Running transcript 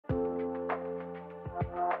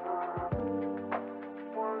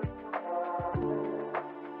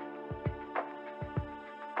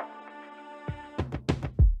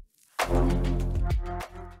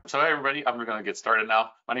So hey everybody, I'm going to get started now.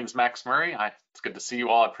 My name is Max Murray. It's good to see you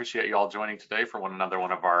all. I appreciate you all joining today for another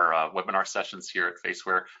one of our webinar sessions here at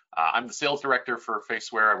Faceware. I'm the sales director for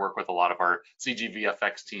Faceware. I work with a lot of our CG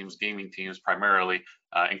VFX teams, gaming teams primarily,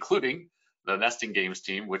 including the nesting games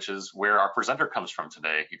team, which is where our presenter comes from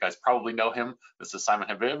today. You guys probably know him. This is Simon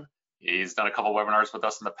Habib. He's done a couple webinars with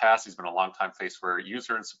us in the past. He's been a longtime Faceware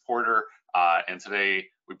user and supporter. And today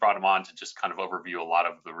we brought him on to just kind of overview a lot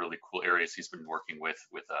of the really cool areas he's been working with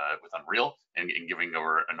Unreal and giving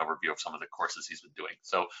over an overview of some of the courses he's been doing.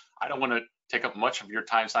 So I don't want to take up much of your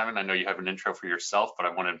time, Simon. I know you have an intro for yourself, but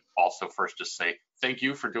I want to also first just say thank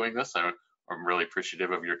you for doing this. I'm really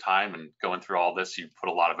appreciative of your time and going through all this. You put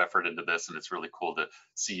a lot of effort into this, and it's really cool to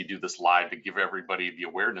see you do this live to give everybody the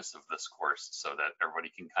awareness of this course so that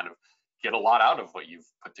everybody can kind of get a lot out of what you've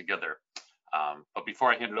put together. But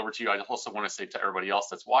before I hand it over to you, I also want to say to everybody else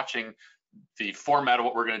that's watching the format of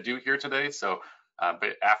what we're going to do here today. So,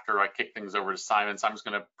 but after I kick things over to Simon, Simon's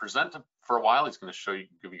going to present for a while. He's going to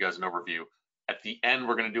give you guys an overview. At the end,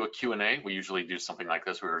 we're going to do a Q&A. We usually do something like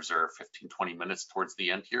this. We reserve 15-20 minutes towards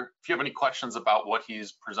the end here. If you have any questions about what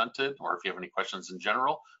he's presented, or if you have any questions in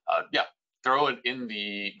general, yeah, throw it in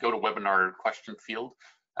the GoToWebinar question field.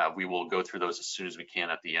 We will go through those as soon as we can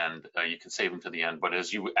at the end. You can save them to the end, but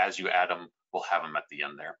as you add them, we'll have them at the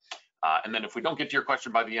end there. And then if we don't get to your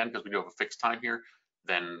question by the end, because we do have a fixed time here,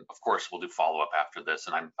 then of course we'll do follow-up after this.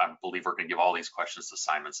 And I believe we're going to give all these questions to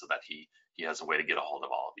Simon so that he has a way to get a hold of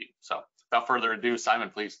all of you. So without further ado, Simon,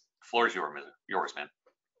 please, the floor is yours, man.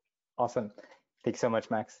 Awesome. Thanks so much,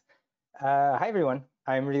 Max. Hi, everyone.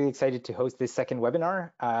 I'm really excited to host this second webinar.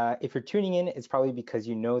 If you're tuning in, it's probably because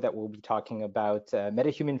you know that we'll be talking about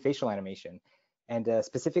metahuman facial animation, and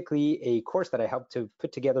specifically a course that I helped to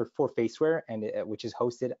put together for Faceware, and which is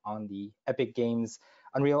hosted on the Epic Games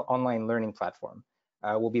Unreal Online Learning platform.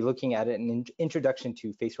 We'll be looking at an introduction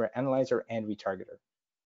to Faceware Analyzer and Retargeter.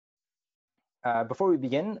 Before we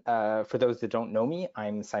begin, for those that don't know me,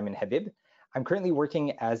 I'm Simon Habib. I'm currently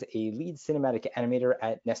working as a lead cinematic animator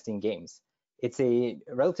at Nesting Games. It's a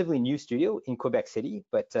relatively new studio in Quebec City,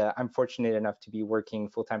 but I'm fortunate enough to be working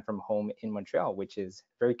full-time from home in Montreal, which is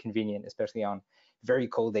very convenient, especially on very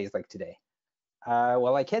cold days like today.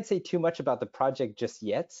 While I can't say too much about the project just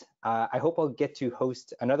yet, I hope I'll get to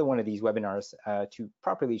host another one of these webinars to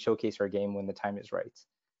properly showcase our game when the time is right.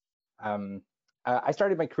 I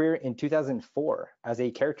started my career in 2004 as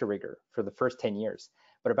a character rigger for the first 10 years.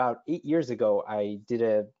 But about 8 years ago, I did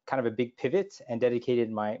a kind of a big pivot and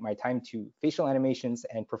dedicated my time to facial animations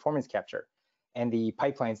and performance capture and the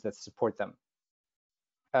pipelines that support them.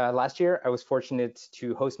 Last year, I was fortunate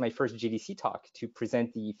to host my first GDC talk to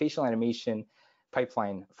present the facial animation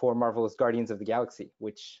pipeline for Marvel's Guardians of the Galaxy,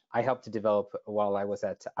 which I helped to develop while I was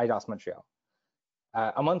at IDOS Montreal.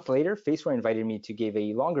 A month later, Faceware invited me to give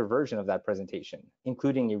a longer version of that presentation,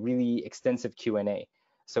 including a really extensive Q&A.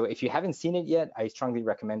 So if you haven't seen it yet, I strongly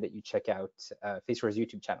recommend that you check out Faceware's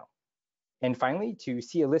YouTube channel. And finally, to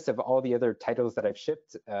see a list of all the other titles that I've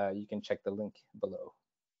shipped, you can check the link below.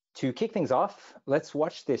 To kick things off, let's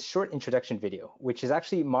watch this short introduction video, which is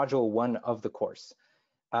actually module 1 of the course.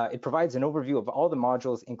 It provides an overview of all the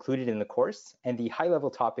modules included in the course and the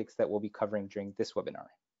high-level topics that we'll be covering during this webinar.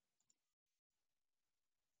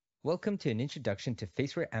 Welcome to an introduction to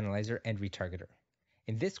Faceware Analyzer and Retargeter.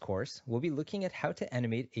 In this course, we'll be looking at how to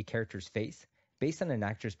animate a character's face based on an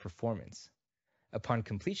actor's performance. Upon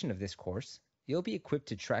completion of this course, you'll be equipped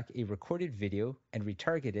to track a recorded video and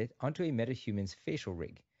retarget it onto a metahuman's facial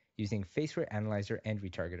rig using Faceware Analyzer and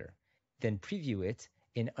Retargeter, then preview it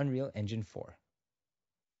in Unreal Engine 4.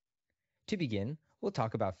 To begin, we'll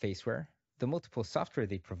talk about Faceware, the multiple software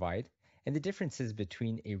they provide, and the differences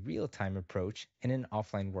between a real-time approach and an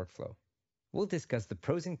offline workflow. We'll discuss the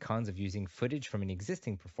pros and cons of using footage from an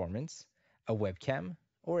existing performance, a webcam,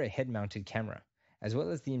 or a head-mounted camera, as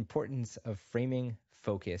well as the importance of framing,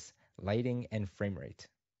 focus, lighting, and frame rate.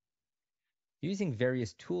 Using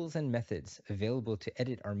various tools and methods available to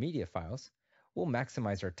edit our media files, we'll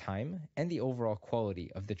maximize our time and the overall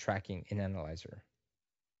quality of the tracking in Analyzer.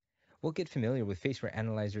 We'll get familiar with Faceware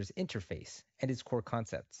Analyzer's interface and its core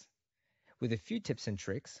concepts. With a few tips and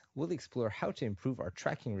tricks, we'll explore how to improve our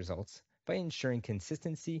tracking results by ensuring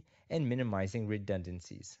consistency and minimizing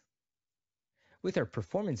redundancies. With our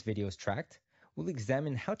performance videos tracked, we'll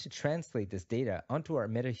examine how to translate this data onto our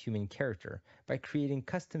metahuman character by creating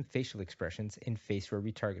custom facial expressions in Faceware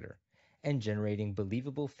Retargeter and generating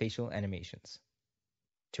believable facial animations.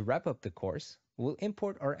 To wrap up the course, we'll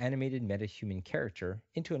import our animated metahuman character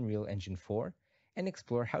into Unreal Engine 4 and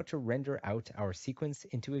explore how to render out our sequence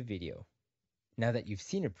into a video. Now that you've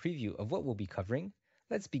seen a preview of what we'll be covering,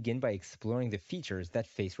 Let's begin by exploring the features that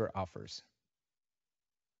Faceware offers.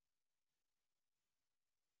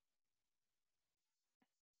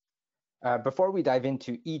 Before we dive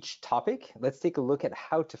into each topic, let's take a look at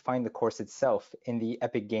how to find the course itself in the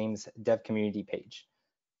Epic Games dev community page.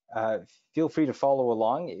 Feel free to follow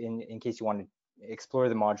along in case you want to explore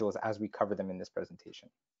the modules as we cover them in this presentation.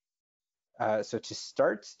 So to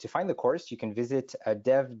start, to find the course, you can visit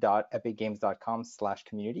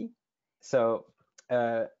dev.epicgames.com/community. So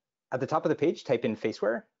at the top of the page, type in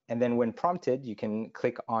Faceware, and then when prompted, you can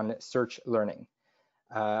click on Search Learning.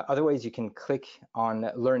 Otherwise, you can click on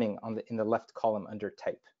Learning in the left column under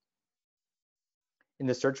Type. In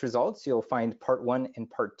the search results, you'll find Part 1 and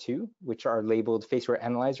Part 2, which are labeled Faceware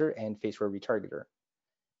Analyzer and Faceware Retargeter.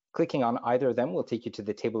 Clicking on either of them will take you to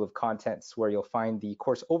the table of contents where you'll find the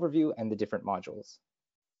course overview and the different modules.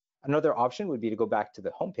 Another option would be to go back to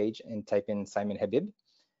the homepage and type in Simon Habib.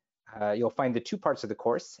 You'll find the 2 parts of the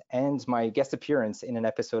course and my guest appearance in an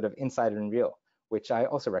episode of Inside Unreal, which I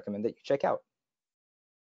also recommend that you check out.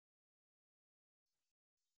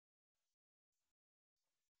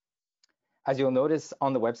 As you'll notice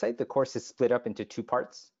on the website, the course is split up into 2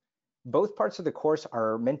 parts. Both parts of the course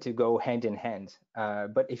are meant to go hand in hand,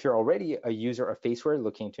 but if you're already a user of Faceware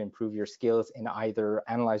looking to improve your skills in either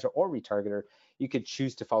Analyzer or Retargeter, you could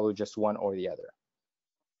choose to follow just one or the other.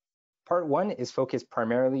 Part 1 is focused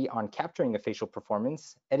primarily on capturing the facial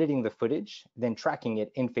performance, editing the footage, then tracking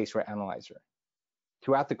it in Faceware Analyzer.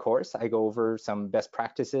 Throughout the course, I go over some best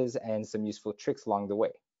practices and some useful tricks along the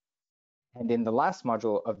way. And in the last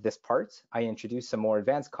module of this part, I introduce some more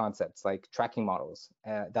advanced concepts like tracking models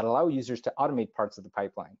that allow users to automate parts of the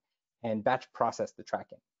pipeline and batch process the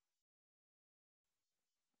tracking.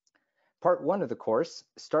 Part 1 of the course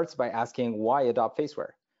starts by asking why adopt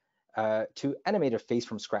Faceware. To animate a face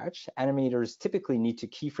from scratch, animators typically need to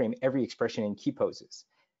keyframe every expression in key poses,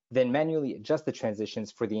 then manually adjust the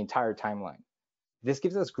transitions for the entire timeline. This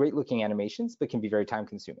gives us great looking animations, but can be very time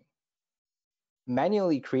consuming.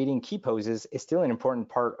 Manually creating key poses is still an important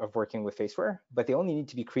part of working with Faceware, but they only need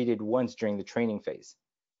to be created once during the training phase.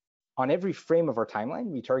 On every frame of our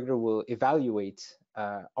timeline, Retargeter will evaluate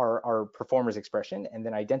our performer's expression and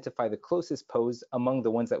then identify the closest pose among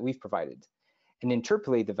the ones that we've provided and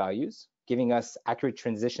interpolate the values, giving us accurate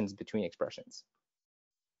transitions between expressions.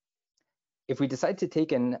 If we decide to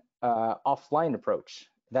take an offline approach,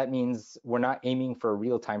 that means we're not aiming for a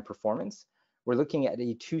real-time performance. We're looking at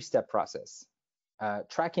a 2-step process.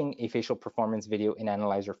 Tracking a facial performance video in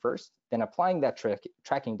Analyzer first, then applying that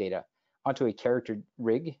tracking data onto a character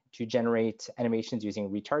rig to generate animations using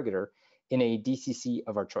Retargeter in a DCC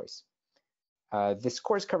of our choice. This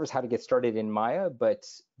course covers how to get started in Maya, but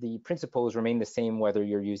the principles remain the same whether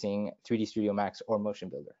you're using 3D Studio Max or Motion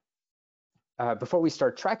Builder. Before we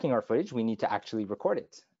start tracking our footage, we need to actually record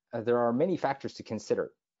it. There are many factors to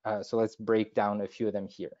consider, so let's break down a few of them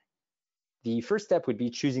here. The first step would be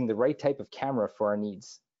choosing the right type of camera for our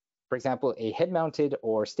needs. For example, a head-mounted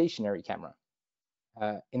or stationary camera.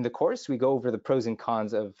 In the course, we go over the pros and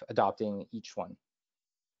cons of adopting each one.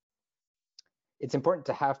 It's important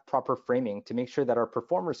to have proper framing to make sure that our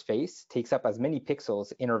performer's face takes up as many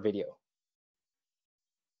pixels in our video.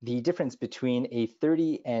 The difference between a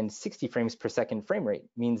 30 and 60 frames per second frame rate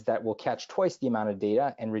means that we'll catch twice the amount of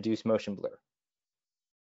data and reduce motion blur.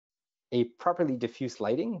 A properly diffuse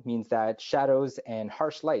lighting means that shadows and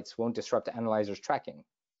harsh lights won't disrupt Analyzer's tracking,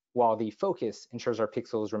 while the focus ensures our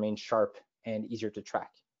pixels remain sharp and easier to track.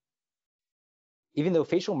 Even though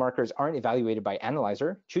facial markers aren't evaluated by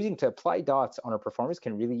Analyzer, choosing to apply dots on our performance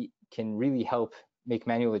can really help make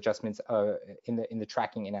manual adjustments in the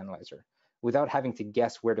tracking in Analyzer without having to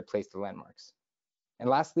guess where to place the landmarks. And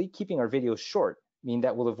lastly, keeping our videos short means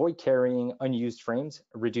that we'll avoid carrying unused frames,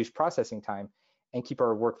 reduce processing time, and keep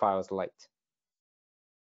our work files light.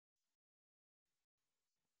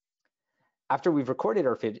 After we've recorded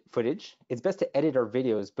our footage, it's best to edit our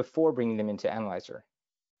videos before bringing them into Analyzer.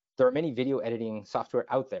 There are many video editing software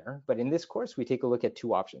out there, but in this course, we take a look at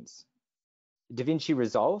 2 options. DaVinci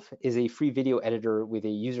Resolve is a free video editor with a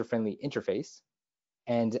user-friendly interface,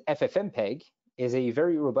 and FFmpeg is a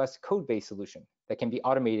very robust code-based solution that can be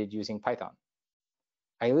automated using Python.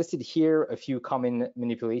 I listed here a few common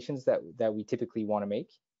manipulations that we typically want to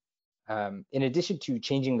make. In addition to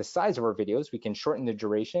changing the size of our videos, we can shorten the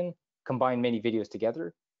duration, combine many videos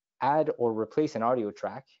together, add or replace an audio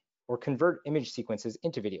track, or convert image sequences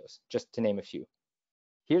into videos, just to name a few.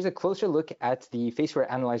 Here's a closer look at the Faceware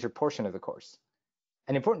Analyzer portion of the course.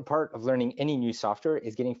 An important part of learning any new software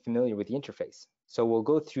is getting familiar with the interface. So we'll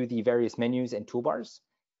go through the various menus and toolbars,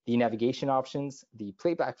 the navigation options, the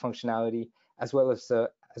playback functionality, as well as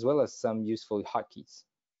as well as some useful hotkeys.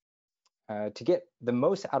 To get the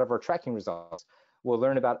most out of our tracking results, we'll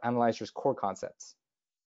learn about Analyzer's core concepts.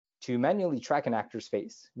 To manually track an actor's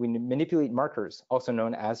face, we manipulate markers, also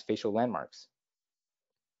known as facial landmarks.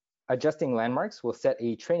 Adjusting landmarks will set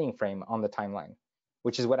a training frame on the timeline,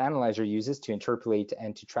 which is what Analyzer uses to interpolate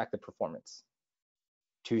and to track the performance.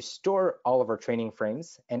 To store all of our training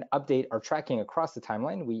frames and update our tracking across the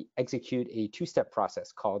timeline, we execute a two-step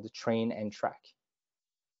process called train and track.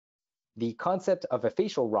 The concept of a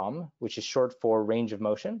facial ROM, which is short for range of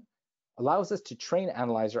motion, allows us to train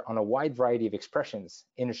Analyzer on a wide variety of expressions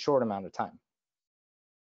in a short amount of time.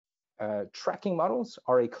 Tracking models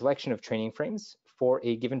are a collection of training frames for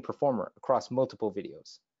a given performer across multiple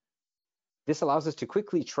videos. This allows us to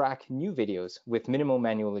quickly track new videos with minimal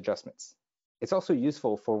manual adjustments. It's also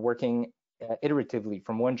useful for working iteratively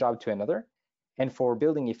from one job to another and for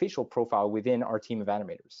building a facial profile within our team of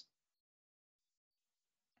animators.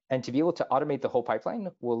 And to be able to automate the whole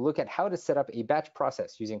pipeline, we'll look at how to set up a batch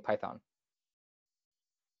process using Python.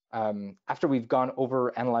 After we've gone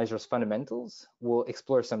over Analyzer's fundamentals, we'll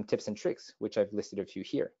explore some tips and tricks, which I've listed a few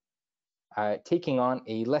here. Taking on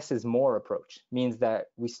a less is more approach means that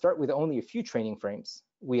we start with only a few training frames.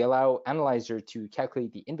 We allow Analyzer to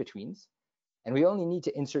calculate the in-betweens, and we only need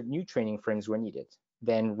to insert new training frames where needed,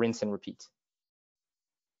 then rinse and repeat.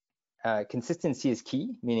 Consistency is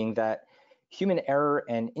key, meaning that human error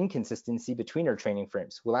and inconsistency between our training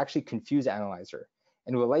frames will actually confuse Analyzer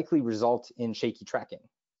and will likely result in shaky tracking.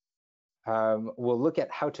 We'll look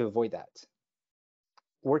at how to avoid that.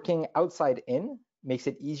 Working outside in makes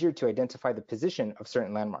it easier to identify the position of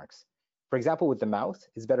certain landmarks. For example, with the mouth,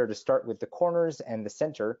 it's better to start with the corners and the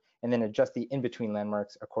center and then adjust the in-between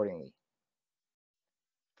landmarks accordingly.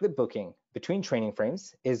 Flip booking between training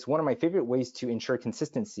frames is one of my favorite ways to ensure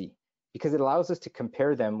consistency because it allows us to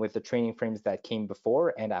compare them with the training frames that came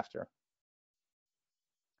before and after.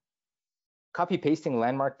 Copy-pasting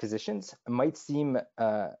landmark positions might seem,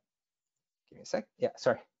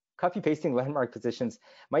 Copy-pasting landmark positions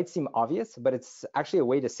might seem obvious, but it's actually a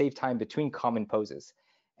way to save time between common poses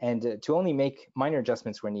and to only make minor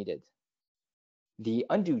adjustments where needed. The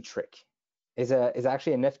undo trick is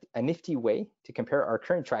actually a nifty way to compare our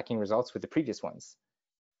current tracking results with the previous ones.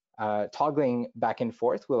 Toggling back and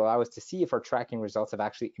forth will allow us to see if our tracking results have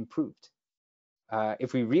actually improved.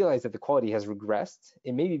 If we realize that the quality has regressed,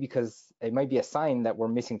 it might be a sign that we're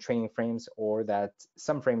missing training frames or that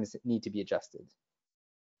some frames need to be adjusted.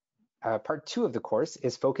 Part 2 of the course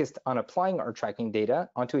is focused on applying our tracking data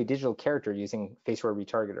onto a digital character using Faceware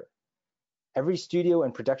Retargeter. Every studio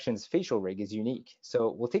and production's facial rig is unique,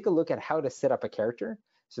 so we'll take a look at how to set up a character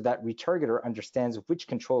so that Retargeter understands which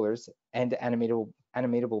controllers and animatable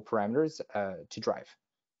parameters to drive.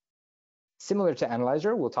 Similar to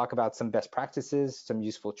Analyzer, we'll talk about some best practices, some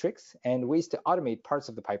useful tricks, and ways to automate parts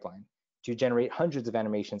of the pipeline to generate hundreds of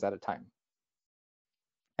animations at a time.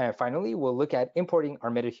 And finally, we'll look at importing our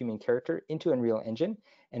Metahuman character into Unreal Engine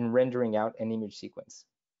and rendering out an image sequence.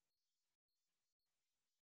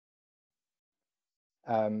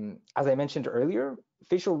 As I mentioned earlier,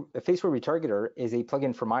 Faceware Retargeter is a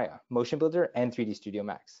plugin for Maya, Motion Builder, and 3D Studio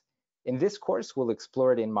Max. In this course, we'll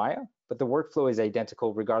explore it in Maya, but the workflow is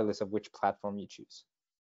identical regardless of which platform you choose.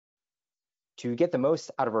 To get the most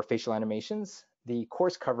out of our facial animations, the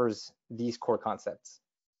course covers these core concepts.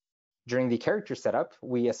 During the character setup,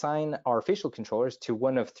 we assign our facial controllers to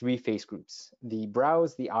one of 3 face groups: the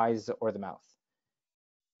brows, the eyes, or the mouth.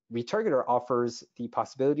 Retargeter offers the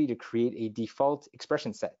possibility to create a default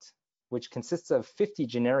expression set, which consists of 50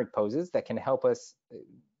 generic poses that can help us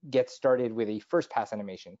get started with a first pass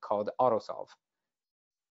animation called AutoSolve.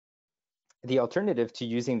 The alternative to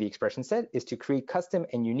using the expression set is to create custom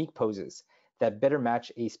and unique poses that better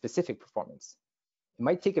match a specific performance. It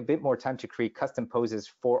might take a bit more time to create custom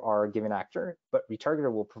poses for our given actor, but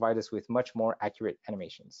Retargeter will provide us with much more accurate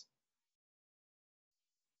animations.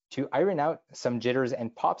 To iron out some jitters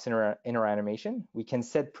and pops in our animation, we can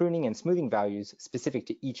set pruning and smoothing values specific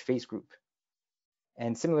to each face group.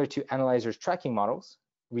 And similar to Analyzer's tracking models,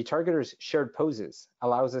 Retargeter's shared poses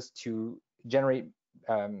allows us to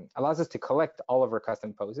collect all of our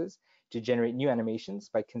custom poses to generate new animations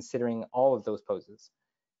by considering all of those poses,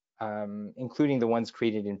 including the ones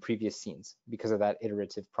created in previous scenes because of that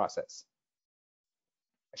iterative process.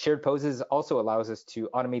 Shared poses also allows us to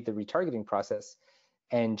automate the retargeting process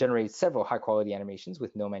and generate several high-quality animations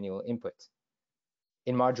with no manual input.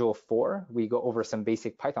 In Module 4, we go over some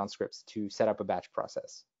basic Python scripts to set up a batch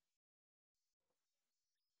process.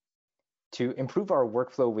 To improve our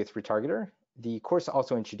workflow with Retargeter, the course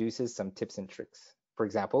also introduces some tips and tricks. For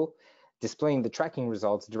example, Displaying the tracking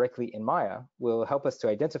results directly in Maya will help us to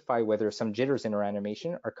identify whether some jitters in our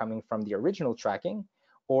animation are coming from the original tracking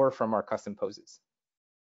or from our custom poses.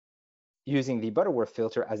 Using the Butterworth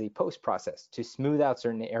filter as a post process to smooth out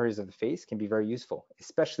certain areas of the face can be very useful,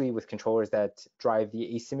 especially with controllers that drive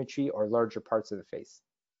the asymmetry or larger parts of the face.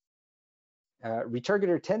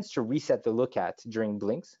 Retargeter tends to reset the look at during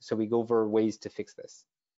blinks, so we go over ways to fix this.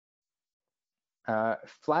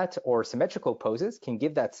 Flat or symmetrical poses can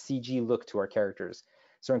give that CG look to our characters,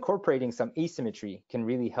 so incorporating some asymmetry can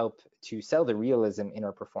really help to sell the realism in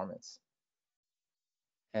our performance.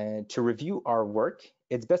 And to review our work,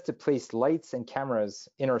 it's best to place lights and cameras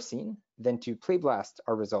in our scene than to play blast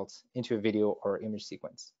our results into a video or image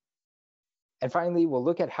sequence. And finally, we'll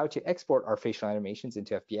look at how to export our facial animations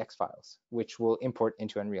into FBX files, which we'll import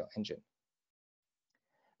into Unreal Engine.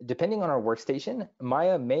 Depending on our workstation,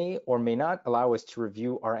 Maya may or may not allow us to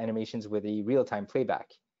review our animations with a real-time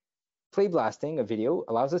playback. Play blasting a video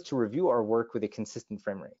allows us to review our work with a consistent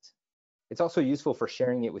frame rate. It's also useful for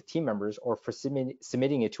sharing it with team members or for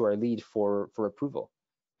submitting it to our lead for approval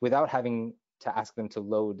without having to ask them to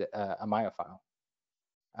load a Maya file.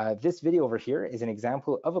 This video over here is an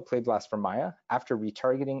example of a play blast from Maya after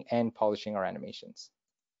retargeting and polishing our animations.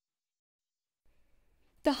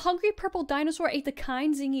 The hungry purple dinosaur ate the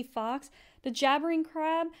kind zingy fox, the jabbering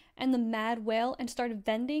crab, and the mad whale and started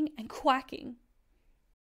vending and quacking.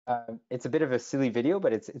 It's a bit of a silly video,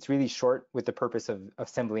 but it's really short with the purpose of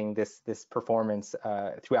assembling this performance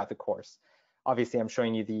throughout the course. Obviously, I'm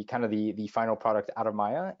showing you the final product out of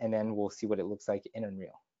Maya, and then we'll see what it looks like in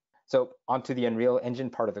Unreal. So onto the Unreal Engine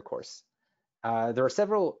part of the course. There are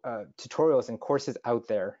several tutorials and courses out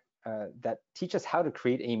there that teach us how to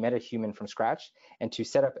create a metahuman from scratch and to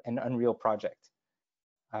set up an Unreal project.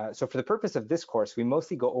 So for the purpose of this course, we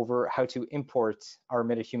mostly go over how to import our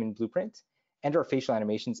metahuman blueprint and our facial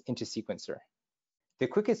animations into Sequencer. The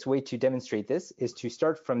quickest way to demonstrate this is to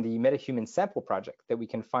start from the metahuman sample project that we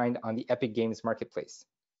can find on the Epic Games Marketplace.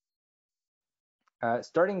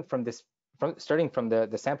 Starting from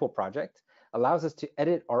the sample project allows us to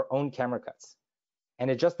edit our own camera cuts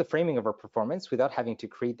and adjust the framing of our performance without having to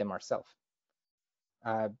create them ourselves.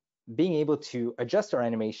 Being able to adjust our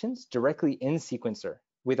animations directly in Sequencer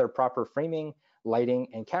with our proper framing, lighting,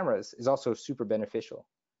 and cameras is also super beneficial.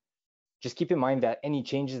 Just keep in mind that any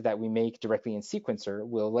changes that we make directly in Sequencer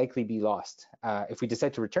will likely be lost if we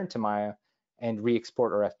decide to return to Maya and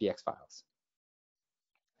re-export our FBX files.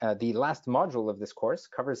 The last module of this course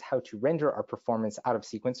covers how to render our performance out of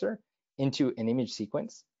Sequencer into an image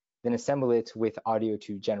sequence, then assemble it with audio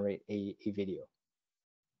to generate a video.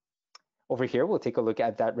 Over here, we'll take a look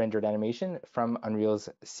at that rendered animation from Unreal's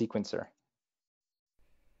Sequencer.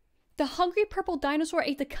 The hungry purple dinosaur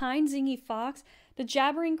ate the kind zingy fox, the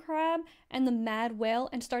jabbering crab, and the mad whale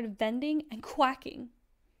and started vending and quacking.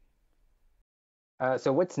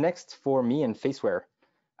 So what's next for me and Faceware?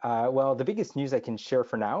 Well, the biggest news I can share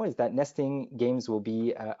for now is that Nesting Games will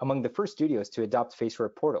be among the first studios to adopt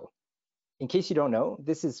Faceware Portal. In case you don't know,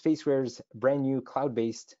 this is Faceware's brand new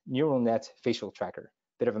cloud-based neural net facial tracker.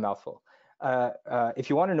 Bit of a mouthful. If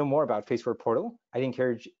you want to know more about Faceware Portal, I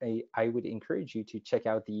would encourage you to check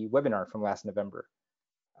out the webinar from last November.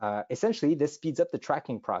 Essentially, this speeds up the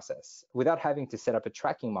tracking process without having to set up a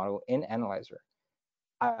tracking model in Analyzer.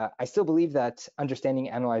 I still believe that understanding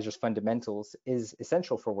Analyzer's fundamentals is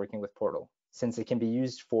essential for working with Portal, since it can be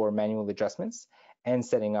used for manual adjustments and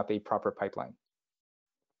setting up a proper pipeline.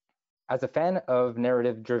 As a fan of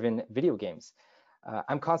narrative-driven video games,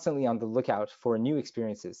 I'm constantly on the lookout for new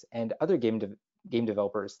experiences and other game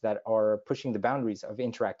developers that are pushing the boundaries of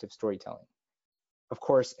interactive storytelling. Of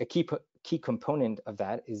course, a key component of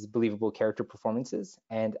that is believable character performances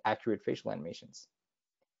and accurate facial animations.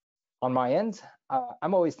 On my end,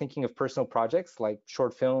 I'm always thinking of personal projects like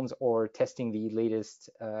short films or testing the latest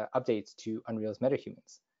updates to Unreal's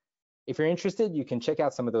Metahumans. If you're interested, you can check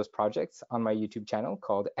out some of those projects on my YouTube channel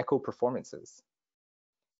called Echo Performances.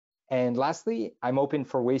 And lastly, I'm open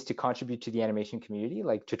for ways to contribute to the animation community,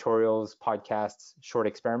 like tutorials, podcasts, short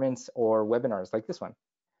experiments, or webinars like this one.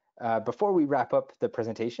 Before we wrap up the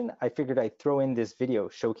presentation, I figured I'd throw in this video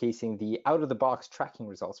showcasing the out-of-the-box tracking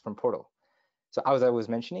results from Portal. So as I was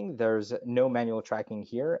mentioning, there's no manual tracking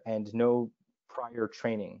here and no prior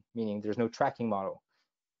training, meaning there's no tracking model.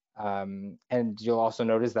 And you'll also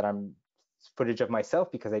notice that I'm footage of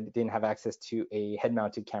myself because I didn't have access to a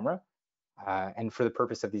head-mounted camera. And for the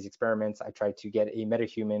purpose of these experiments, I tried to get a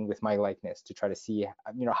metahuman with my likeness to try to see,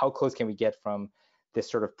 how close can we get from this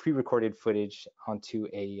sort of pre-recorded footage onto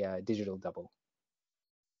a digital double.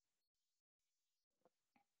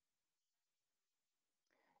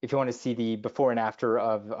 if you want to see the before and after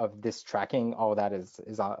of this tracking, all that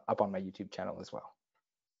is up on my YouTube channel as well.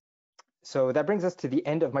 So that brings us to the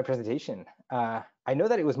end of my presentation. I know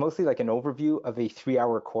that it was mostly like an overview of a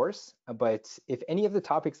 3-hour course, but if any of the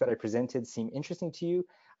topics that I presented seem interesting to you,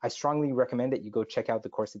 I strongly recommend that you go check out the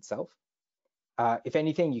course itself. If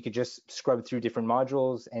anything, you could just scrub through different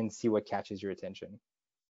modules and see what catches your attention.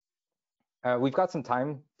 We've got some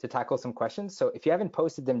time to tackle some questions, so if you haven't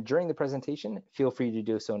posted them during the presentation, feel free to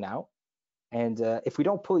do so now. And if we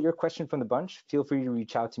don't pull your question from the bunch, feel free to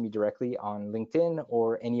reach out to me directly on LinkedIn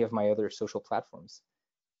or any of my other social platforms.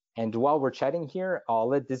 And while we're chatting here, I'll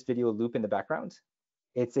let this video loop in the background.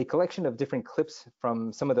 It's a collection of different clips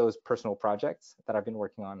from some of those personal projects that I've been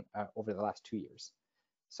working on over the last 2 years.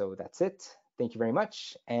 So that's it. Thank you very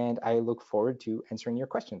much, and I look forward to answering your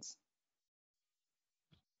questions.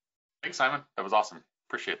 Thanks, Simon. That was awesome.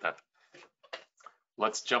 Appreciate that.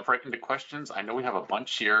 Let's jump right into questions. I know we have a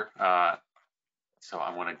bunch here. So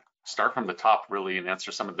I want to start from the top really and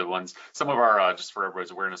answer some of the ones. Some of our, just for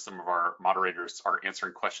everybody's awareness, some of our moderators are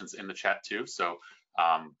answering questions in the chat too. So,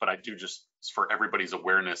 but I do just for everybody's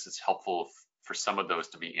awareness, it's helpful for some of those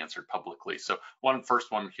to be answered publicly. So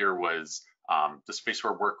first one here was, does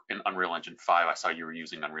Faceware work in Unreal Engine 5? I saw you were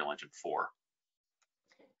using Unreal Engine 4.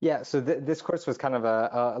 Yeah, so this course was kind of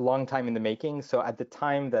a long time in the making. So at the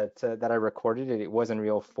time that I recorded it, it was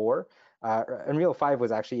Unreal 4. Unreal 5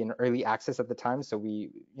 was actually in early access at the time, so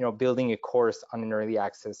building a course on an early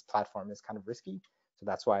access platform is kind of risky. So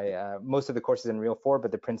that's why most of the course is in Unreal 4,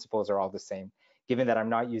 but the principles are all the same. Given that I'm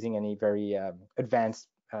not using any very advanced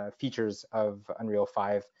features of Unreal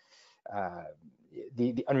 5,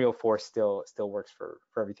 the Unreal 4 still works for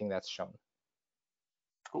everything that's shown.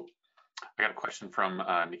 Cool. I got a question from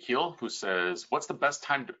Nikhil who says, when is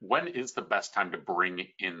the best time to bring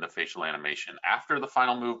in the facial animation? After the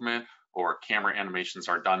final movement, or camera animations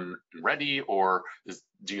are done and ready, or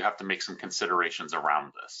do you have to make some considerations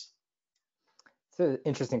around this? It's an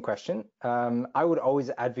interesting question. I would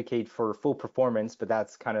always advocate for full performance, but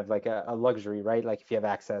that's kind of like a luxury, right? Like if you have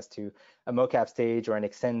access to a mocap stage or an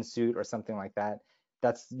extend suit or something like that,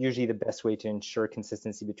 that's usually the best way to ensure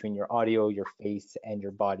consistency between your audio, your face, and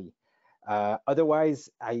your body. Otherwise,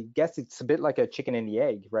 I guess it's a bit like a chicken and the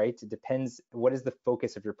egg, right? It depends, what is the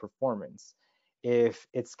focus of your performance? If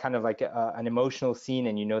it's kind of like an emotional scene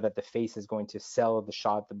and you know that the face is going to sell the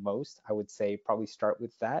shot the most, I would say probably start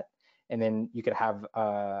with that. And then you could have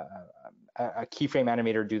a keyframe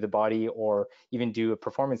animator do the body, or even do a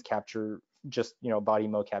performance capture, just body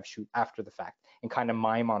mocap shoot after the fact, and kind of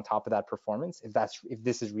mime on top of that performance if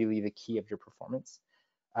this is really the key of your performance.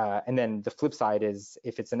 And then the flip side is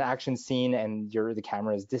if it's an action scene and the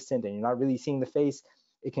camera is distant and you're not really seeing the face,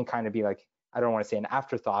 it can kind of be like, I don't want to say an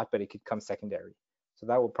afterthought, but it could come secondary. So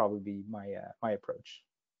that would probably be my approach.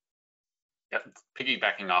 Yeah,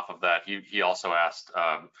 piggybacking off of that, he also asked,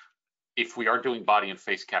 if we are doing body and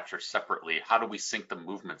face capture separately, how do we sync the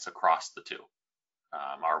movements across the two?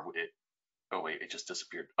 Oh wait, it just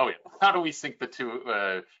disappeared. Oh yeah, how do we sync the two?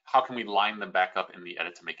 How can we line them back up in the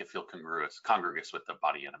edit to make it feel congruous with the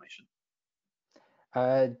body animation?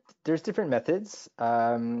 There's different methods.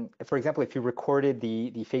 For example, if you recorded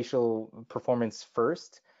the facial performance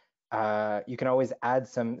first, you can always add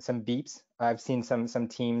some beeps. I've seen some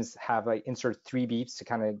teams have like insert 3 beeps to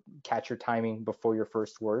kind of catch your timing before your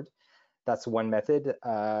first word. That's one method.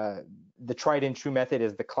 The tried and true method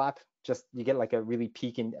is the clap. Just you get like a big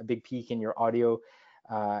peak in your audio,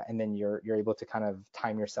 and then you're able to kind of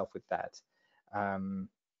time yourself with that.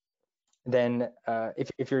 Then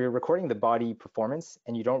if you're recording the body performance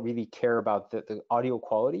and you don't really care about the audio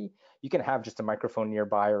quality, you can have just a microphone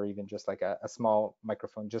nearby, or even just like a small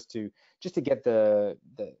microphone just to get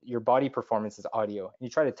your body performance's audio. And you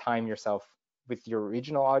try to time yourself with your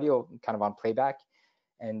original audio kind of on playback,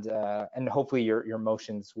 and hopefully your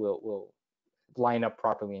motions will line up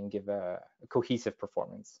properly and give a cohesive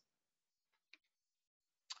performance.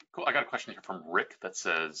 Cool. I got a question here from Rick that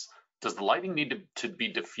says, does the lighting need to be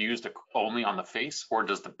diffused only on the face, or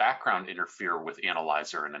does the background interfere with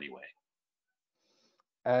Analyzer in any way?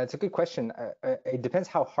 It's a good question. It depends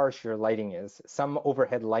how harsh your lighting is. Some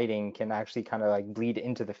overhead lighting can actually kind of like bleed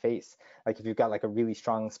into the face, like if you've got like a really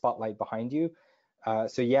strong spotlight behind you.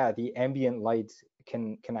 So yeah, the ambient light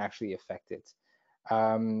can actually affect it.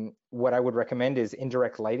 What I would recommend is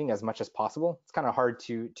indirect lighting as much as possible. It's kind of hard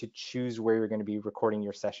to choose where you're going to be recording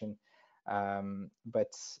your session,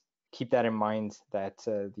 but keep that in mind, that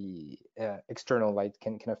the external light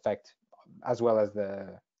can affect as well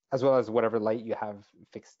as whatever light you have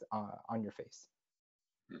fixed on your face.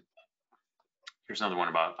 Here's another one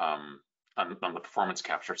about on the performance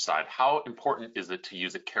capture side, how important is it to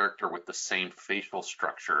use a character with the same facial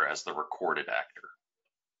structure as the recorded actor?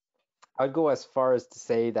 I'd go as far as to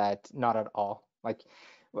say that not at all. Like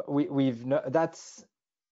that's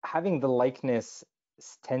having the likeness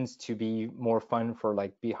tends to be more fun for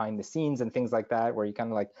like behind the scenes and things like that, where you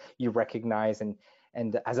kind of like you recognize and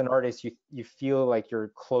as an artist you feel like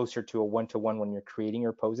you're closer to a one-to-one when you're creating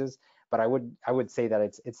your poses. But I would say that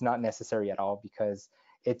it's not necessary at all, because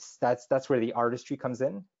that's where the artistry comes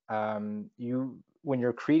in. When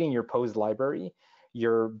you're creating your pose library,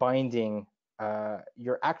 you're binding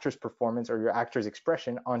your actor's performance or your actor's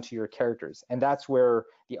expression onto your characters, and that's where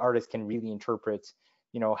the artist can really interpret,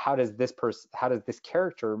 how does this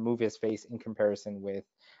character move his face in comparison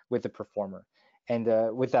with the performer. And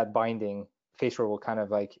with that binding, Faceware will kind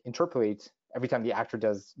of like interpolate every time the actor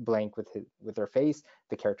does blank with their face,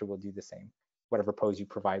 the character will do the same, whatever pose you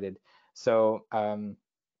provided. So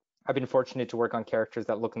I've been fortunate to work on characters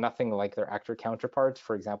that look nothing like their actor counterparts,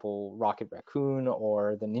 for example, Rocket Raccoon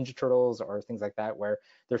or the Ninja Turtles or things like that, where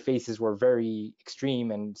their faces were very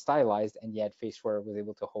extreme and stylized, and yet Faceware was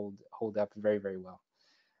able to hold up very, very well.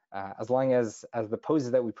 As long as the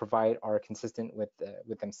poses that we provide are consistent with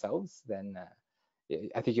themselves, then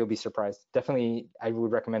I think you'll be surprised. Definitely, I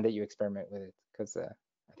would recommend that you experiment with it, because I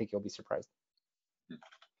think you'll be surprised.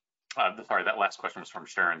 Sorry, that last question was from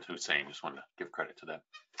Sharon Hussein. Just wanted to give credit to that.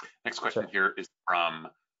 Next question here is from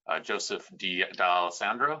Joseph D.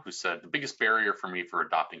 D'Alessandro, who said, the biggest barrier for me for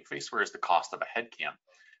adopting Faceware is the cost of a head cam.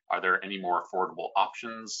 Are there any more affordable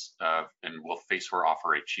options? And will Faceware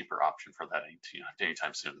offer a cheaper option for that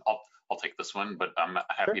anytime soon? I'll take this one, but I'm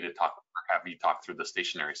happy to talk through the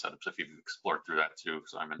stationary setups if you've explored through that too,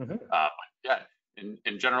 Simon. Yeah,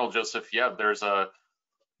 in general, Joseph, yeah,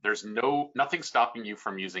 there's nothing stopping you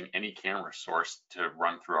from using any camera source to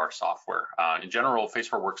run through our software. In general,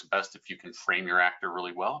 Faceware works best if you can frame your actor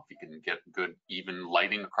really well, if you can get good even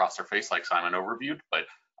lighting across their face like Simon overviewed. But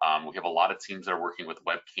we have a lot of teams that are working with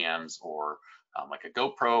webcams or like a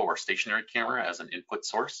GoPro or stationary camera as an input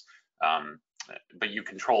source. But you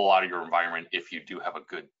control a lot of your environment if you do have a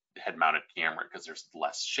good head-mounted camera, because there's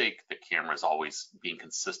less shake. The camera is always being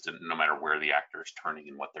consistent no matter where the actor is turning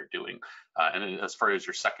and what they're doing. And as far as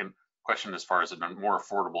your second question, as far as a more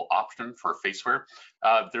affordable option for Faceware,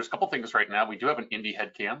 there's a couple things right now. We do have an indie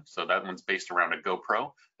head cam, so that one's based around a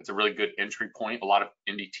GoPro. It's a really good entry point. A lot of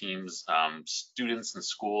indie teams, students and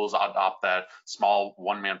schools adopt that, small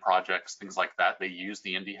one-man projects, things like that. They use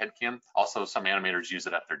the indie head cam. Also, some animators use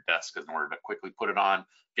it at their desk in order to quickly put it on,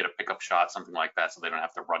 get a pickup shot, something like that, so they don't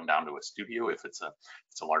have to run down to a studio if it's a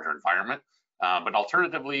larger environment. But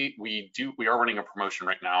alternatively, we are running a promotion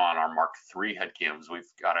right now on our Mark III head cams. We've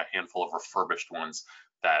got a handful of refurbished ones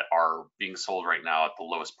that are being sold right now at the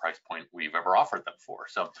lowest price point we've ever offered them for.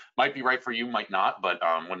 So might be right for you, might not, but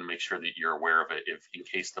want to make sure that you're aware of it if in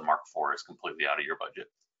case the Mark IV is completely out of your budget.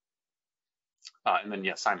 And then,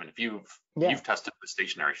 yeah, Simon, if you've tested the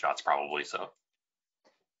stationary shots probably, so.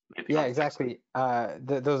 Yeah, exactly.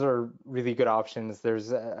 Those are really good options.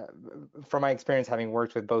 There's, from my experience having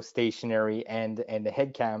worked with both stationary and the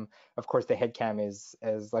head cam, of course, the head cam is,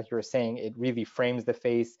 as like you were saying, it really frames the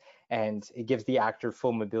face and it gives the actor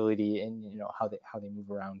full mobility in how they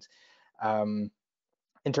move around.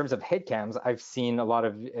 In terms of head cams, I've seen a lot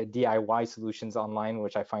of DIY solutions online,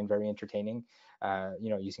 which I find very entertaining.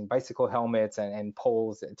 Using bicycle helmets and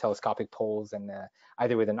poles, telescopic poles, and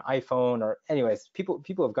either with an iPhone or, anyways, people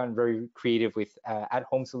have gotten very creative with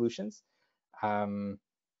at-home solutions. But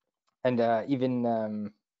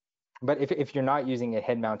if you're not using a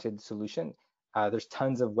head-mounted solution, there's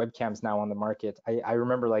tons of webcams now on the market. I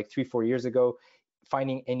remember like 3-4 years ago,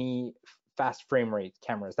 finding any fast frame rate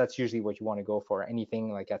cameras. That's usually what you want to go for.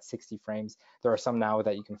 Anything like at 60 frames. There are some now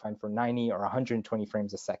that you can find for 90 or 120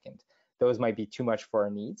 frames a second. Those might be too much for our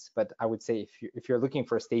needs, but I would say if you're looking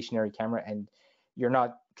for a stationary camera and you're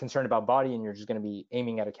not concerned about body and you're just going to be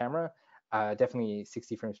aiming at a camera, definitely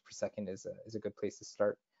 60 frames per second is a good place to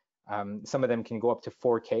start. Some of them can go up to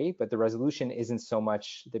 4K, but the resolution isn't so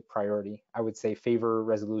much the priority. I would say favor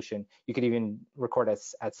resolution. You could even record at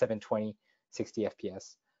 720, 60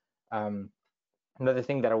 FPS. Another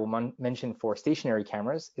thing that I will mention for stationary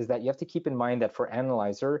cameras is that you have to keep in mind that for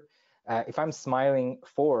Analyzer, if I'm smiling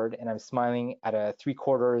forward and I'm smiling at a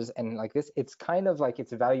 3/4 and like this, it's kind of like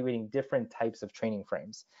it's evaluating different types of training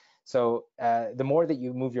frames. So the more that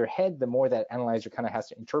you move your head, the more that Analyzer kind of has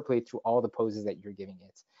to interpolate through all the poses that you're giving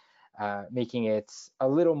it, making it a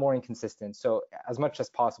little more inconsistent. So as much as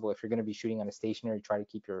possible, if you're going to be shooting on a stationary, try to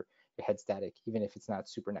keep your head static, even if it's not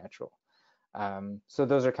supernatural. So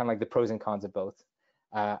those are kind of like the pros and cons of both.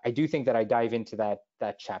 I do think that I dive into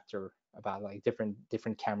that chapter about like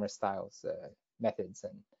different camera styles, methods,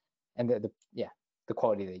 and the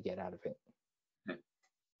quality they get out of it.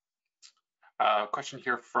 Question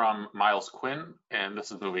here from Miles Quinn, and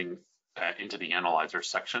this is moving into the analyzer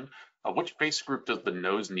section. Which face group does the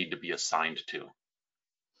nose need to be assigned to?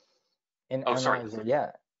 In Sorry. Analyzer,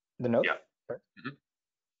 yeah, the nose. Yeah. Sure. Mhm.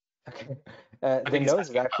 Okay. I The think nose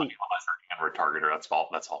is actually analyzer and retargeter.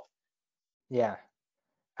 That's all. yeah.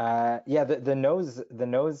 Yeah, the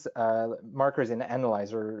nose markers in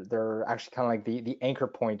Analyzer, they're actually kind of like the anchor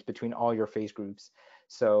point between all your face groups.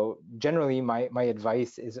 So generally, my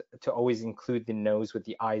advice is to always include the nose with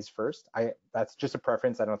the eyes first. That's just a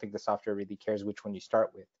preference. I don't think the software really cares which one you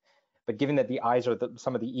start with. But given that the eyes are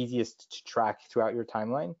some of the easiest to track throughout your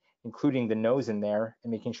timeline, including the nose in there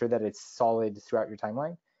and making sure that it's solid throughout your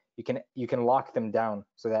timeline, you can lock them down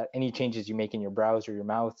so that any changes you make in your brows or your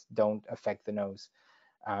mouth don't affect the nose.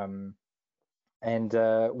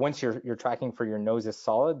 Once your tracking for your nose is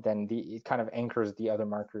solid, then it kind of anchors the other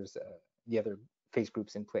markers, the other face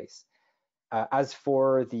groups in place. As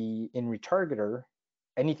for in retargeter,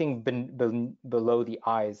 anything below the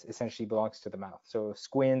eyes essentially belongs to the mouth. So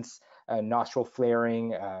squints, nostril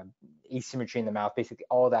flaring, asymmetry in the mouth, basically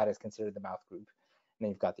all that is considered the mouth group. And then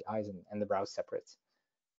you've got the eyes and the brows separate.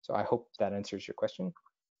 So I hope that answers your question.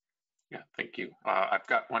 Yeah, thank you. I've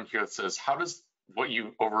got one here that says, how does what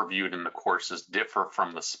you overviewed in the courses differ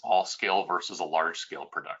from the small scale versus a large scale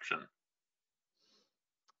production?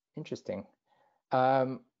 Interesting.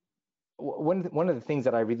 One of the things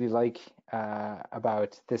that I really like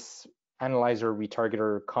about this analyzer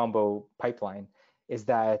retargeter combo pipeline is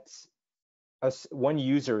that one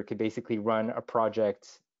user could basically run a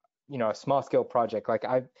project, a small scale project. Like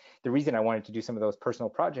the reason I wanted to do some of those personal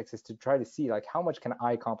projects is to try to see like how much can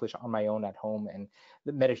I accomplish on my own at home, and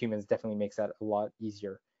the Metahumans definitely makes that a lot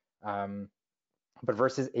easier. But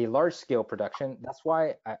versus a large scale production, that's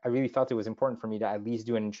why I really felt it was important for me to at least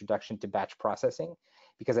do an introduction to batch processing,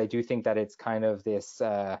 because I do think that it's kind of this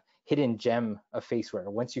hidden gem of Faceware.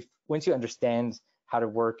 Once you understand how to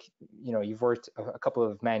work, you've worked a couple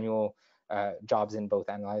of manual jobs in both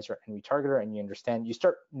Analyzer and Retargeter, and you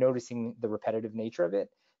start noticing the repetitive nature of it.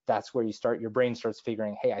 That's where your brain starts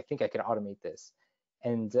figuring, hey, I think I could automate this.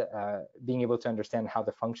 And being able to understand how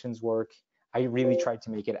the functions work, I really tried to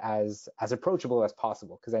make it as approachable as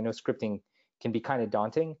possible, because I know scripting can be kind of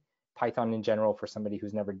daunting. Python in general, for somebody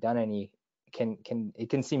who's never done any, it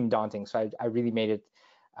can seem daunting. So I really made it,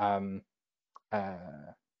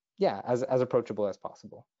 as approachable as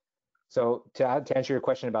possible. So to answer your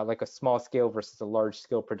question about like a small scale versus a large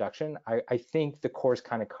scale production, I think the course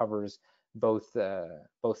kind of covers both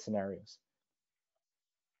scenarios.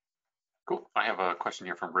 Cool. I have a question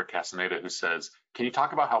here from Rick Castaneda who says, can you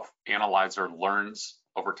talk about how Analyzer learns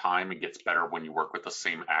over time and gets better when you work with the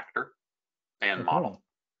same actor and model?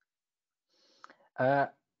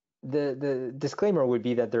 The disclaimer would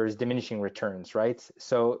be that there is diminishing returns, right?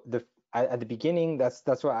 So at the beginning,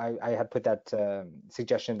 that's why I had put that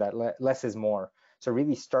suggestion that less is more. So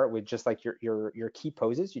really start with just like your key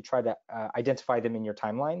poses. You try to identify them in your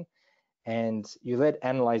timeline, and you let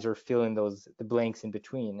Analyzer fill in the blanks in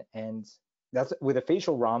between. And that's with a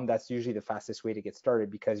facial ROM, that's usually the fastest way to get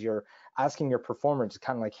started, because you're asking your performer to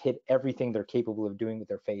kind of like hit everything they're capable of doing with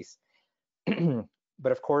their face.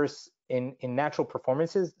 But of course, in natural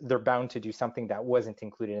performances, they're bound to do something that wasn't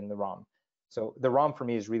included in the ROM. So the ROM for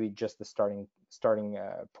me is really just the starting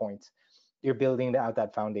point. You're building out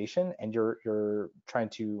that foundation, and you're trying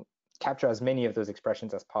to capture as many of those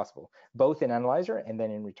expressions as possible, both in Analyzer and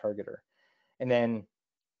then in Retargeter. And then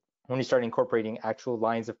when you start incorporating actual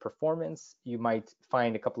lines of performance, you might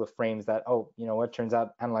find a couple of frames that, oh, you know what, turns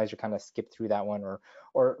out Analyzer kind of skipped through that one,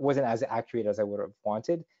 or wasn't as accurate as I would have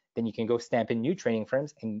wanted. Then you can go stamp in new training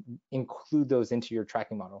frames and include those into your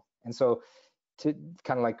tracking model. And so to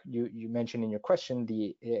kind of like you mentioned in your question,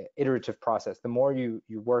 the iterative process, the more you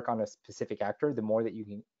work on a specific actor, the more that you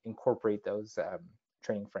can incorporate those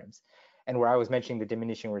training frames. And where I was mentioning the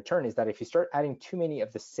diminishing return is that if you start adding too many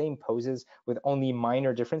of the same poses with only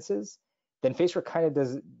minor differences, then Faceware kind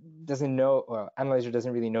of doesn't know, Analyzer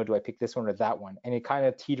doesn't really know, do I pick this one or that one? And it kind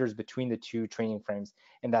of teeters between the two training frames,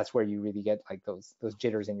 and that's where you really get like those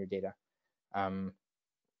jitters in your data.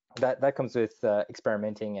 That comes with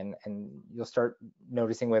experimenting, and you'll start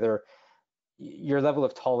noticing whether your level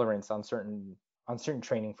of tolerance on certain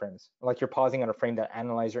training frames, like you're pausing on a frame that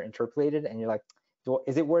Analyzer interpolated, and you're like,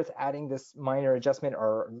 is it worth adding this minor adjustment,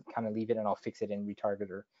 or kind of leave it and I'll fix it in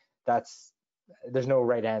Retargeter? There's no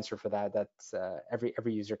right answer for that. That's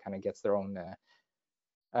every user kind of gets their own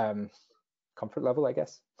comfort level, I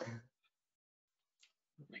guess.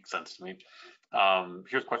 Makes sense to me.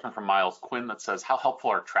 Here's a question from Miles Quinn that says, how helpful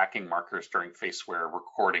are tracking markers during Faceware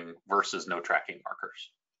recording versus no tracking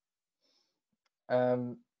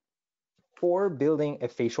markers? For building a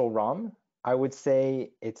facial ROM, I would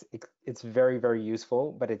say it's very, very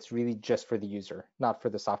useful, but it's really just for the user, not for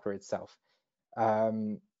the software itself.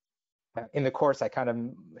 In the course, I kind of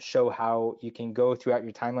show how you can go throughout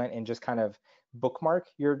your timeline and just kind of bookmark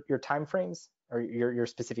your time frames or your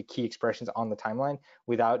specific key expressions on the timeline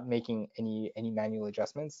without making any manual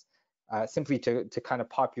adjustments, simply to kind of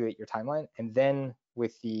populate your timeline. And then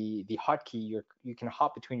with the hotkey, you can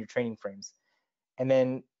hop between your training frames. And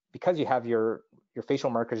then because you have your facial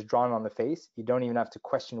markers drawn on the face, you don't even have to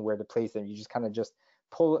question where to place them. You just kind of just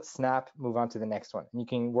pull, snap, move on to the next one. And you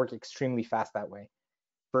can work extremely fast that way.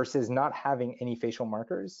 Versus not having any facial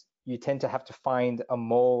markers, you tend to have to find a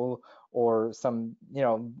mole or some,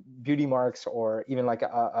 beauty marks, or even like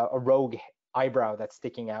a rogue eyebrow that's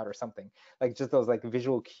sticking out or something. Like just those like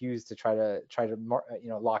visual cues to try to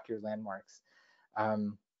lock your landmarks.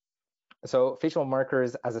 So facial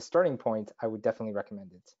markers as a starting point, I would definitely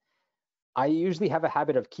recommend it. I usually have a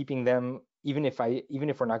habit of keeping them, even if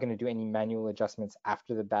we're not going to do any manual adjustments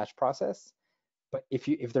after the batch process. But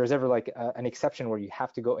if there's ever like an exception where you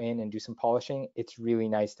have to go in and do some polishing, it's really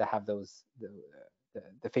nice to have those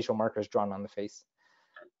the facial markers drawn on the face.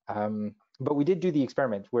 But we did do the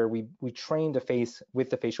experiment where we trained a face with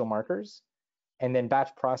the facial markers, and then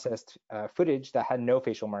batch processed footage that had no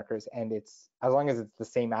facial markers, and it's, as long as it's the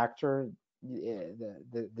same actor,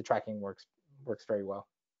 the tracking works very well.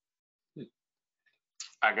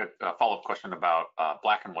 I got a follow-up question about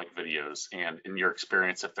black and white videos, and in your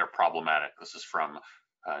experience, if they're problematic. This is from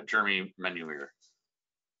Jeremy Menuir.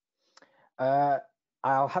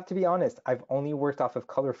 I'll have to be honest, I've only worked off of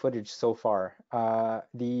color footage so far.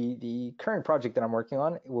 The current project that I'm working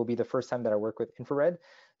on will be the first time that I work with infrared,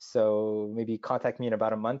 so maybe contact me in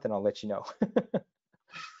about a month and I'll let you know.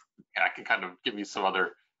 I can kind of give you some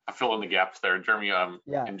other fill in the gaps there, Jeremy.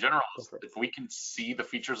 Yeah, in general, if we can see the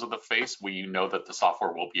features of the face, we know that the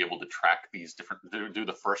software will be able to track these different, do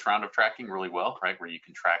the first round of tracking really well, right? Where you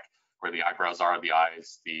can track where the eyebrows are, the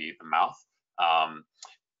eyes, the mouth.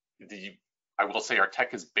 I will say our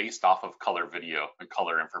tech is based off of color video and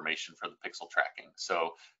color information for the pixel tracking.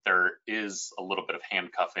 So there is a little bit of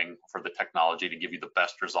handcuffing for the technology to give you the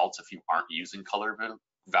best results if you aren't using color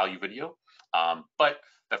value video. But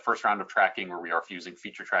that first round of tracking where we are using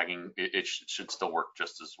feature tracking, it should still work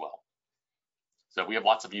just as well. So we have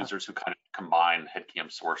lots of users who kind of combine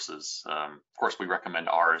headcam sources. Of course, we recommend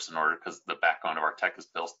ours in order, because the backbone of our tech is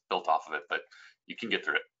built off of it, but you can get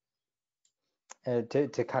through it.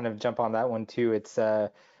 To kind of jump on that one too, it's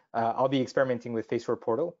I'll be experimenting with Faceware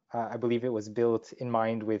Portal. I believe it was built in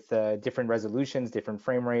mind with different resolutions, different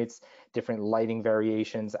frame rates, different lighting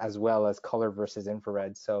variations, as well as color versus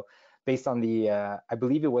infrared. So based on the, I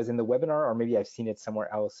believe it was in the webinar, or maybe I've seen it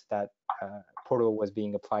somewhere else, that Portal was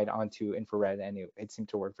being applied onto infrared, and it seemed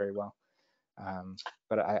to work very well.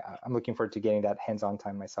 But I'm looking forward to getting that hands-on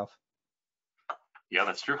time myself. Yeah,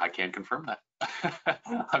 that's true. I can confirm that.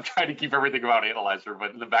 I'm trying to keep everything about Analyzer,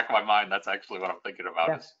 but in the back of my mind, that's actually what I'm thinking about.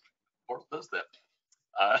 Yeah. Is Portal does that.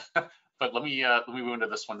 But let me move into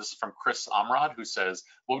this one. This is from Chris Amrad, who says,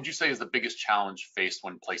 what would you say is the biggest challenge faced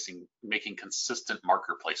when making consistent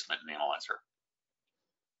marker placement in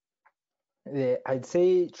Analyzer? I'd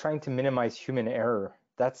say trying to minimize human error.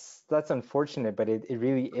 That's unfortunate, but it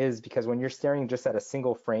really is, because when you're staring just at a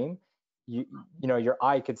single frame, you know, your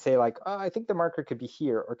eye could say like, oh, I think the marker could be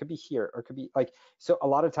here, or it could be here, or it could be like, so a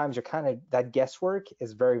lot of times you're kind of, that guesswork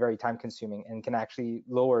is very, very time consuming and can actually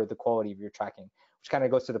lower the quality of your tracking, which kind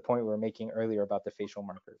of goes to the point we were making earlier about the facial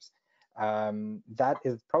markers. That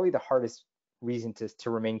is probably the hardest reason to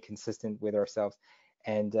remain consistent with ourselves.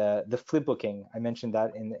 And the flip booking, I mentioned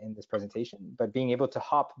that in this presentation, but being able to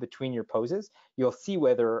hop between your poses, you'll see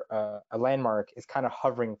whether a landmark is kind of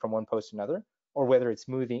hovering from one pose to another, or whether it's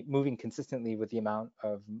moving consistently with the amount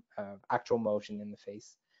of actual motion in the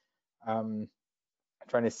face. I'm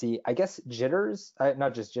trying to see, I guess jitters,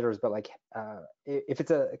 not just jitters, but like if it's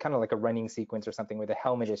a kind of like a running sequence or something where the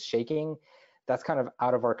helmet is shaking, that's kind of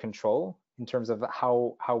out of our control in terms of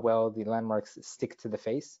how well the landmarks stick to the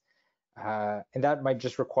face. And that might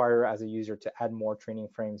just require, as a user, to add more training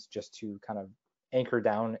frames just to kind of anchor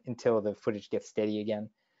down until the footage gets steady again.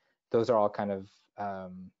 Those are all kind of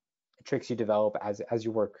tricks you develop as you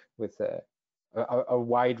work with a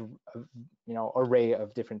wide array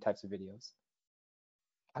of different types of videos.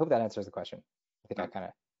 I hope that answers the question. I think I kind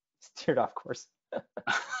of steered off course.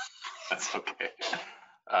 That's okay.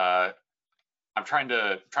 I'm trying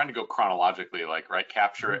to go chronologically, like right,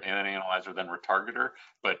 capture and then analyzer, then retargeter.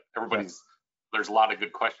 But there's a lot of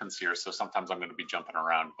good questions here, so sometimes I'm going to be jumping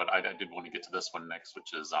around. But I did want to get to this one next,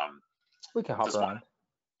 which is we can hop around.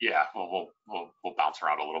 Yeah, we'll bounce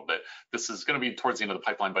around a little bit. This is going to be towards the end of the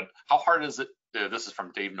pipeline, but how hard is it? This is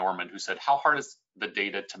from Dave Norman, who said, how hard is the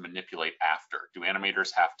data to manipulate after? Do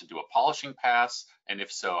animators have to do a polishing pass? And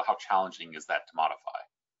if so, how challenging is that to modify?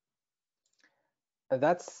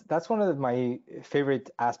 That's one of my favorite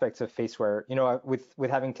aspects of Faceware. You know, with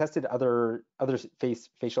having tested other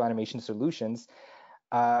facial animation solutions,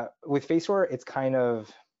 with Faceware, it's kind of,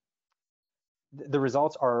 the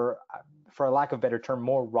results are, for a lack of a better term,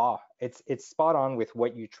 more raw. It's spot on with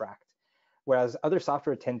what you tracked. Whereas other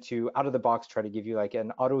software tend to, out of the box, try to give you like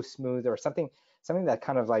an auto smooth or something that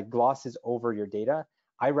kind of like glosses over your data.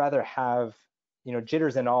 I rather have, you know,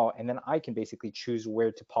 jitters and all, and then I can basically choose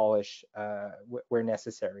where to polish where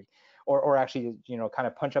necessary, or actually, you know, kind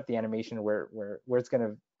of punch up the animation where it's going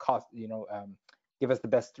to cost, you know, give us the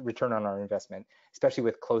best return on our investment, especially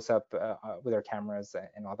with close up with our cameras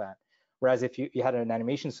and all that. Whereas if you had an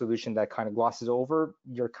animation solution that kind of glosses over,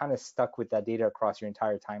 you're kind of stuck with that data across your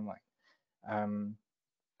entire timeline.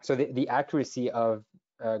 So the accuracy of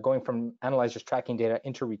going from analyzers tracking data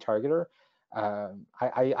into retargeter,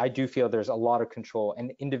 I do feel there's a lot of control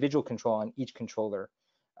and individual control on each controller.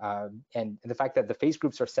 And the fact that the face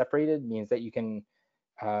groups are separated means that you can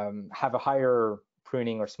have a higher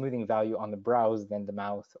pruning or smoothing value on the brows than the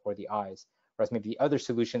mouth or the eyes. Whereas maybe the other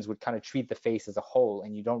solutions would kind of treat the face as a whole,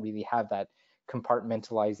 and you don't really have that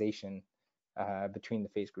compartmentalization between the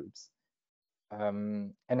face groups.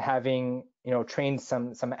 And having, you know, trained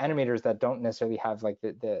some animators that don't necessarily have like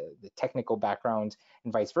the technical background,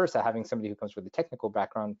 and vice versa, having somebody who comes with a technical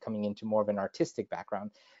background coming into more of an artistic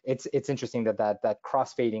background, it's interesting that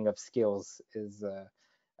crossfading of skills is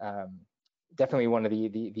definitely one of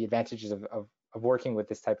the advantages of working with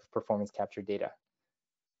this type of performance capture data.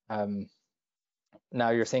 Now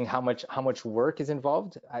you're saying how much work is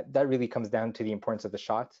involved. That really comes down to the importance of the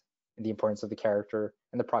shot, and the importance of the character,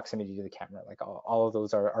 and the proximity to the camera. Like all of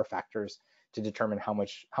those are factors to determine how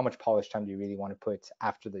much polish time do you really want to put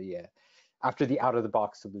after the out of the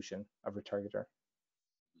box solution of retargeter.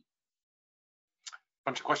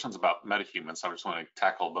 Bunch of questions about metahumans, so I just want to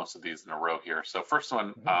tackle most of these in a row here. So first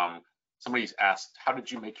one, somebody's asked, how did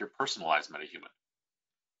you make your personalized metahuman?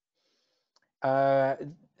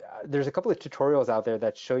 There's a couple of tutorials out there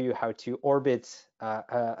that show you how to orbit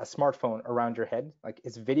a smartphone around your head. Like,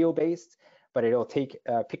 it's video based, but it'll take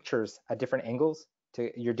pictures at different angles.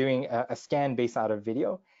 You're doing a scan based out of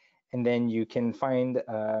video, and then you can find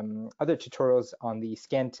other tutorials on the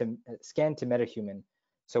scan to metahuman.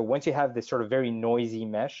 So once you have this sort of very noisy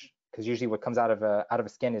mesh, because usually what comes out of a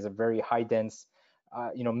scan is a very high dense,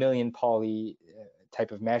 you know, million poly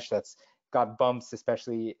type of mesh that's got bumps,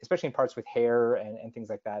 especially in parts with hair and things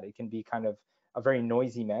like that. It can be kind of a very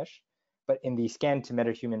noisy mesh. But in the scan to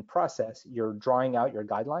metahuman process, you're drawing out your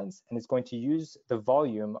guidelines, and it's going to use the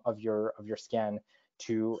volume of your scan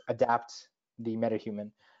to adapt the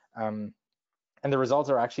metahuman. And the results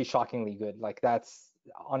are actually shockingly good. Like, that's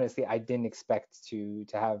honestly, I didn't expect to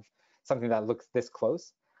have something that looks this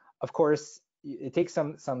close. Of course, it takes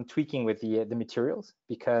some tweaking with the materials,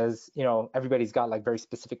 because, you know, everybody's got like very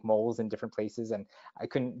specific moles in different places, and I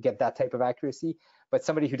couldn't get that type of accuracy. But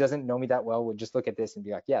somebody who doesn't know me that well would just look at this and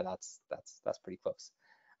be like, yeah, that's pretty close.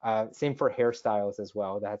 Same for hairstyles as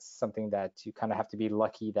well. That's something that you kind of have to be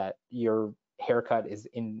lucky that your haircut is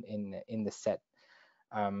in the set.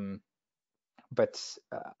 But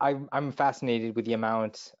I'm fascinated with the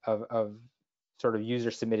amount of sort of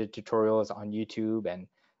user submitted tutorials on YouTube and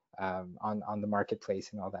on the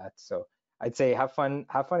marketplace and all that. So I'd say have fun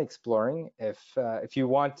exploring. If you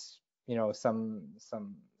want, you know, some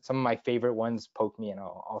of my favorite ones, poke me and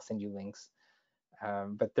I'll send you links.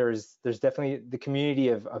 But there's definitely the community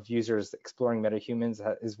of users exploring metahumans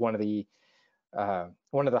is one of the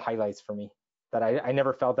highlights for me. That I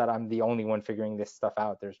never felt that I'm the only one figuring this stuff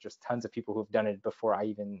out. There's just tons of people who've done it before I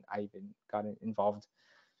even got involved.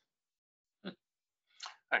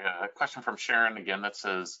 I got a question from Sharon again that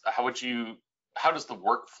says, how does the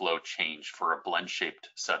workflow change for a blend shaped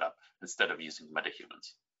setup instead of using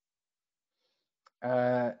metahumans?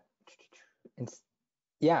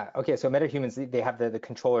 Yeah, okay, so metahumans, they have the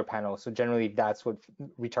controller panel. So generally that's what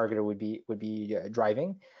retargeter would be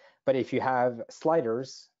driving. But if you have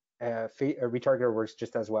sliders, a retargeter works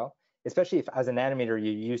just as well, especially if as an animator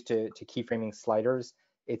you're used to keyframing sliders.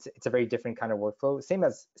 it's a very different kind of workflow. Same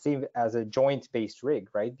as a joint-based rig,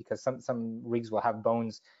 right? Because some rigs will have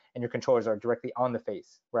bones and your controllers are directly on the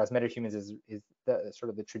face, whereas Metahumans is the sort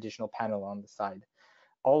of the traditional panel on the side.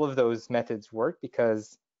 All of those methods work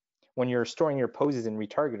because when you're storing your poses in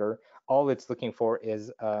Retargeter, all it's looking for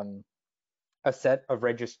is a set of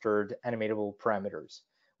registered animatable parameters,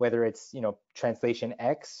 whether it's translation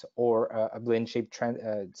X or a blend shape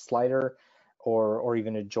slider or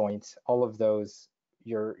even a joint. All of those,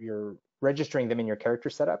 you're registering them in your character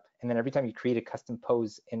setup, and then every time you create a custom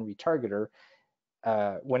pose in Retargeter,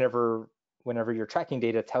 whenever your tracking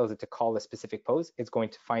data tells it to call a specific pose, it's going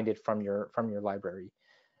to find it from your library.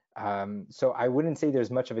 So I wouldn't say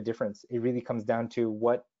there's much of a difference. It really comes down to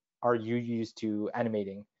what are you used to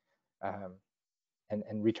animating,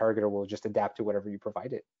 and Retargeter will just adapt to whatever you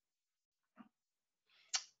provide it.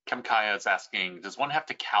 Kemkaya is asking, does one have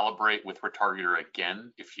to calibrate with Retargeter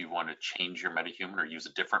again if you want to change your metahuman or use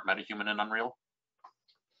a different metahuman in Unreal?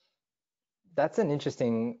 That's an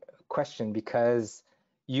interesting question, because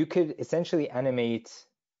you could essentially animate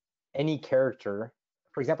any character.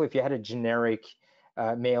 For example, if you had a generic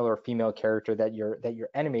male or female character that you're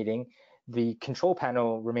animating, the control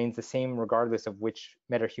panel remains the same regardless of which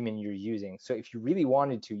metahuman you're using. So if you really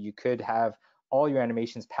wanted to, you could have all your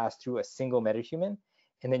animations pass through a single metahuman,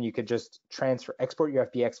 and then you could just export your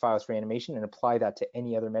FBX files for animation and apply that to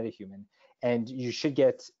any other metahuman, and you should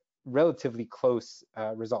get relatively close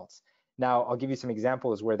results. Now, I'll give you some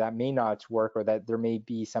examples where that may not work, or that there may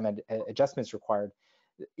be some adjustments required.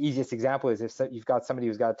 The easiest example is if you've got somebody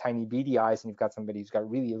who's got tiny beady eyes and you've got somebody who's got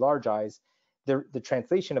really large eyes, the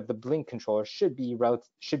translation of the blink controller should be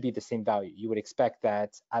the same value. You would expect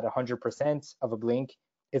that at 100% of a blink,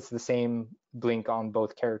 it's the same blink on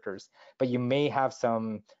both characters, but you may have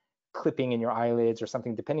some clipping in your eyelids or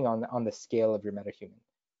something depending on the scale of your metahuman.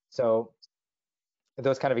 So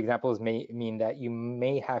those kind of examples may mean that you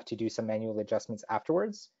may have to do some manual adjustments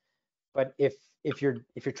afterwards. But if you're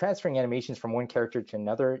transferring animations from one character to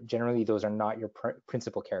another, generally those are not your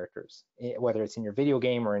principal characters, whether it's in your video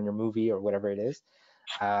game or in your movie or whatever it is.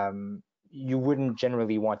 You wouldn't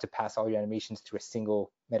generally want to pass all your animations through a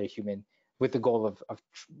single metahuman with the goal of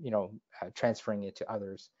transferring it to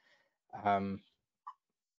others.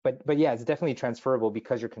 But yeah, it's definitely transferable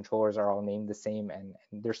because your controllers are all named the same and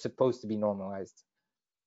they're supposed to be normalized.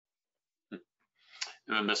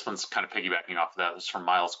 And then this one's kind of piggybacking off of that. This is from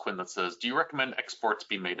Miles Quinn that says, do you recommend exports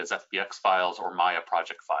be made as FBX files or Maya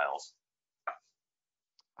project files?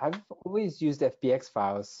 I've always used FBX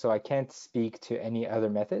files, so I can't speak to any other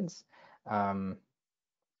methods. I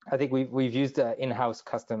think we've used in-house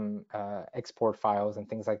custom export files and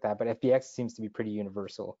things like that, but FBX seems to be pretty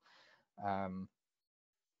universal.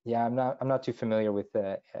 Yeah, I'm not too familiar with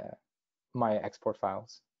Maya export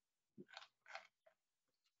files.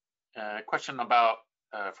 Question about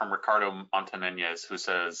from Ricardo Montanez, who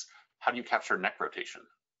says, how do you capture neck rotation?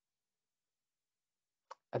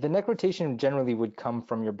 The neck rotation generally would come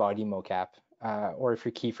from your body mocap, or if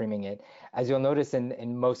you're keyframing it. As you'll notice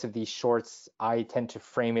in most of these shorts, I tend to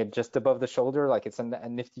frame it just above the shoulder, like it's a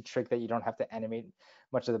nifty trick that you don't have to animate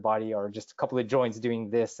much of the body or just a couple of joints doing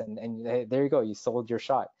this, and there you go, you sold your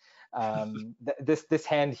shot. This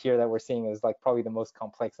hand here that we're seeing is like probably the most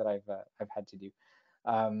complex that I've had to do.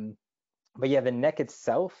 But yeah, the neck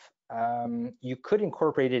itself, you could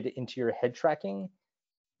incorporate it into your head tracking,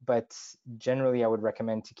 but generally I would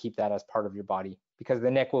recommend to keep that as part of your body because the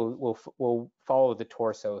neck will follow the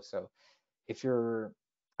torso. So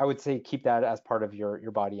I would say keep that as part of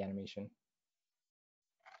your body animation.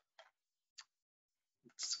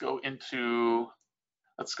 Let's go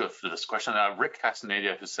through this question. Rick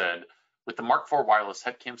Castaneda, who said, with the Mark IV wireless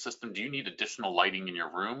headcam system, do you need additional lighting in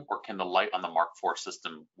your room, or can the light on the Mark IV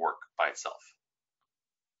system work by itself?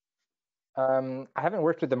 I haven't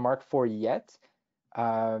worked with the Mark IV yet,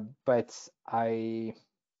 but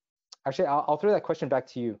I'll throw that question back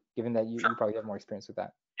to you, given that you probably have more experience with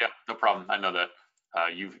that. Yeah, no problem. I know that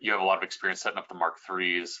you have a lot of experience setting up the Mark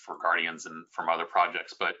IIIs for Guardians and from other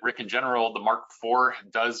projects. But Rick, in general, the Mark IV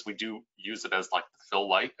we do use it as like the fill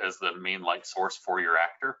light as the main light source for your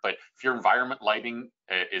actor. But if your environment lighting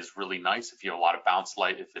is really nice, if you have a lot of bounce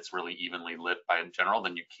light, if it's really evenly lit in general,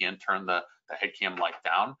 then you can turn the headcam light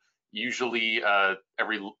down. Usually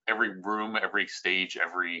every room, every stage,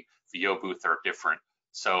 every VO booth are different.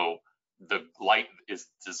 So the light is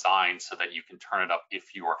designed so that you can turn it up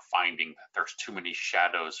if you are finding that there's too many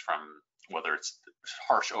shadows from whether it's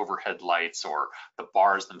harsh overhead lights or the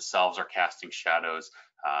bars themselves are casting shadows.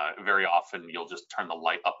 Very often you'll just turn the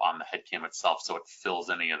light up on the head cam itself so it fills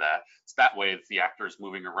any of that. So that way if the actor is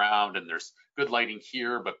moving around and there's good lighting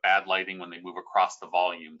here but bad lighting when they move across the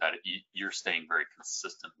volume, that you're staying very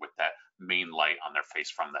consistent with that main light on their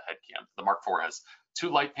face from the head cam. The Mark IV has 2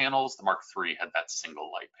 light panels. The Mark III had that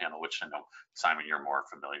single light panel, which I know, Simon, you're more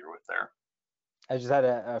familiar with there. I just had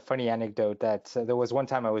a funny anecdote that there was one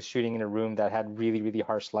time I was shooting in a room that had really, really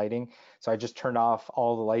harsh lighting. So I just turned off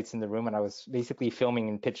all the lights in the room and I was basically filming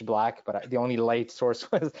in pitch black, but the only light source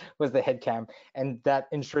was the head cam. And that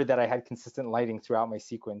ensured that I had consistent lighting throughout my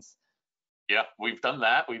sequence. Yeah, we've done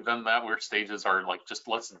that. We've done that where stages are like, just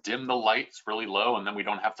let's dim the lights really low and then we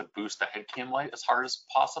don't have to boost the head cam light as hard as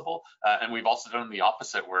possible. And we've also done the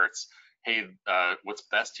opposite where it's, hey, what's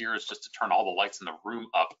best here is just to turn all the lights in the room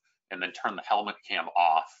up and then turn the helmet cam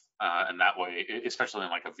off. And that way, especially in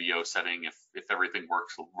like a VO setting, if everything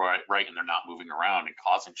works right and they're not moving around and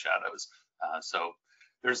causing shadows. So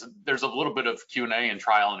there's a little bit of Q&A and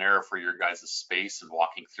trial and error for your guys' space and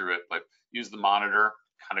walking through it, but use the monitor,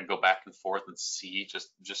 kind of go back and forth and see,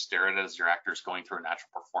 just stare at it as your actor's going through a natural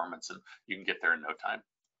performance and you can get there in no time.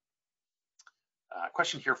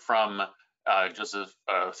 Question here from Joseph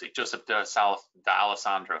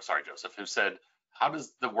D'Alessandro, sorry, Joseph, who said, how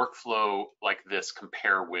does the workflow like this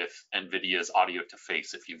compare with NVIDIA's audio to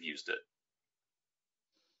face if you've used it?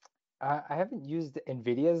 I haven't used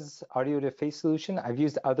NVIDIA's audio to face solution. I've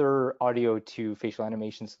used other audio to facial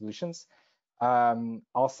animation solutions.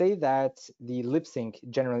 I'll say that the lip sync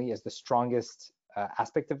generally is the strongest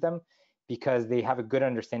aspect of them because they have a good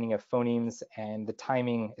understanding of phonemes and the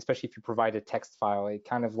timing, especially if you provide a text file, it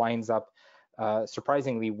kind of lines up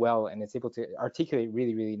surprisingly well and it's able to articulate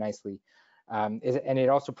really, really nicely. And it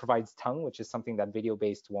also provides tongue, which is something that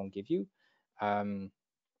video-based won't give you.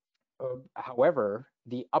 However,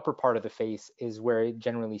 the upper part of the face is where it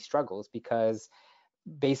generally struggles because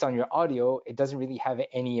based on your audio, it doesn't really have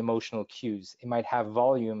any emotional cues. It might have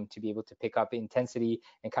volume to be able to pick up intensity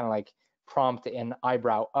and kind of like prompt an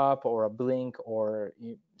eyebrow up or a blink, or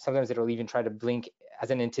sometimes it'll even try to blink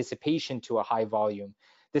as an anticipation to a high volume.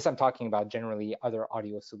 This I'm talking about generally other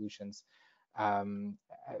audio solutions.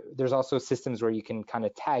 There's also systems where you can kind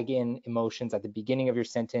of tag in emotions at the beginning of your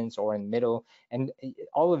sentence or in the middle, and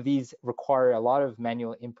all of these require a lot of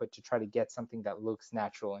manual input to try to get something that looks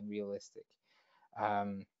natural and realistic.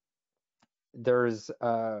 There's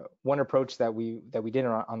one approach that we did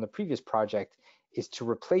on the previous project is to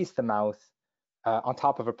replace the mouth on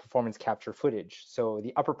top of a performance capture footage. So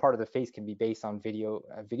the upper part of the face can be based on video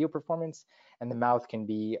performance, and the mouth can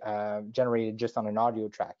be generated just on an audio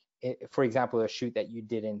track. For example, a shoot that you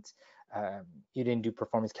didn't do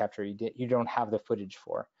performance capture, you don't have the footage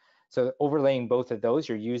for. So overlaying both of those,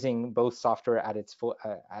 you're using both software at its full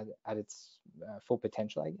full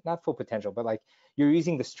potential, like, not full potential, but like you're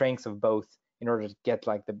using the strengths of both in order to get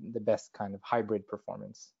like the best kind of hybrid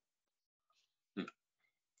performance.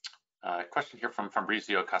 Question here from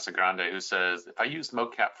Fabrizio Casagrande, who says, if I use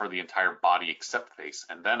mocap for the entire body except face,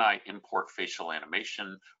 and then I import facial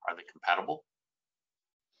animation, are they compatible?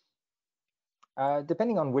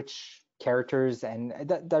 Depending on which characters, and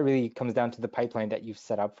that really comes down to the pipeline that you've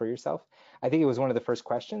set up for yourself. I think it was one of the first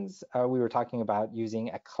questions. We were talking about using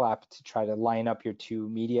a clap to try to line up your two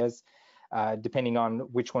medias. Depending on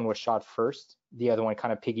which one was shot first, the other one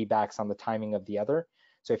kind of piggybacks on the timing of the other.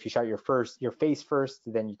 So if you shot your face first,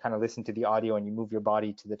 then you kind of listen to the audio and you move your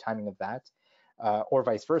body to the timing of that, or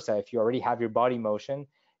vice versa. If you already have your body motion,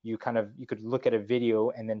 you could look at a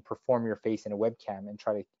video and then perform your face in a webcam and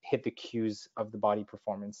try to hit the cues of the body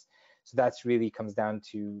performance. So that's really comes down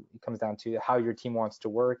to how your team wants to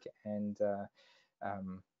work, and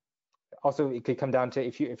also it could come down to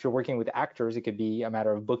if you're working with actors, it could be a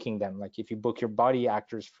matter of booking them. Like if you book your body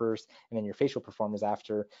actors first and then your facial performers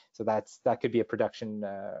after, so that could be a production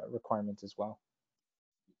requirement as well.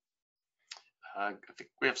 I think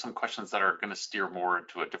we have some questions that are going to steer more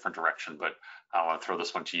into a different direction, but I want to throw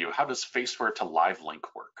this one to you. How does Faceware to Live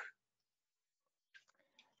Link work?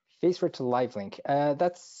 Faceware to Live Link,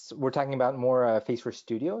 we're talking about more Faceware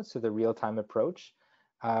Studio, so the real-time approach.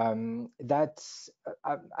 I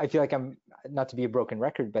feel like I'm, not to be a broken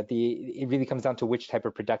record, but it really comes down to which type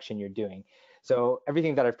of production you're doing. So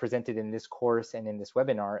everything that I've presented in this course and in this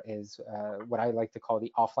webinar is what I like to call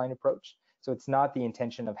the offline approach. So it's not the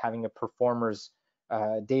intention of having a performer's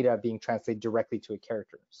data being translated directly to a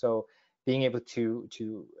character. So being able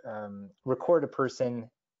to record a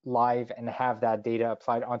person live and have that data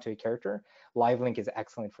applied onto a character, Live Link is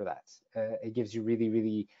excellent for that. It gives you really,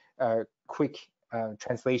 really quick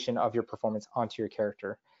translation of your performance onto your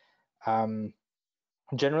character.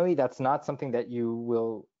 Generally, that's not something that you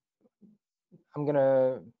will. I'm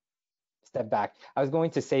gonna step back. I was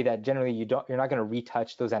going to say that generally you're not going to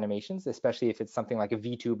retouch those animations, especially if it's something like a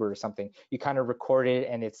VTuber or something. You kind of record it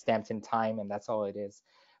and it's stamped in time and that's all it is.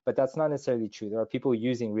 But that's not necessarily true. There are people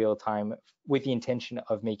using real time with the intention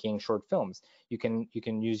of making short films. You can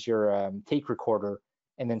use your take recorder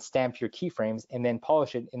and then stamp your keyframes and then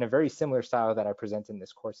polish it in a very similar style that I present in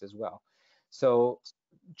this course as well. So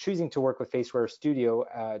choosing to work with Faceware Studio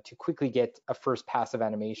to quickly get a first pass of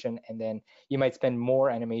animation, and then you might spend more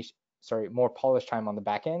polish time on the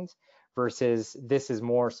back end, versus this is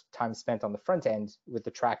more time spent on the front end with the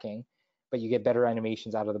tracking, but you get better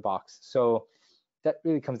animations out of the box. So that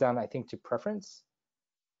really comes down, I think, to preference.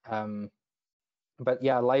 But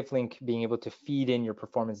yeah, LiveLink being able to feed in your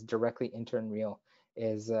performance directly into Unreal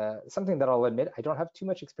is something that I'll admit I don't have too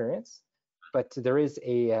much experience. But there is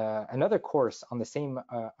another course on the same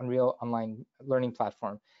Unreal online learning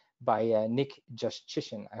platform by Nick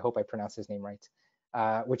Justishin. I hope I pronounced his name right.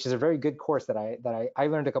 Which is a very good course that I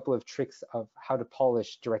learned a couple of tricks of how to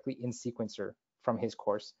polish directly in Sequencer from his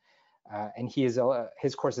course, and his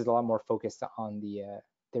course is a lot more focused on the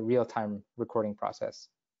real-time recording process.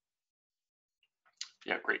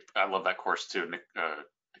 Yeah, great. I love that course too.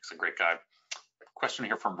 Nick's a great guy. Question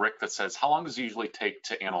here from Rick that says, how long does it usually take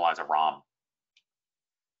to analyze a ROM?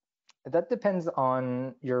 That depends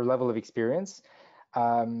on your level of experience.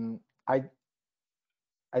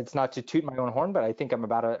 It's not to toot my own horn, but I think I'm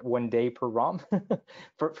about 1 day per ROM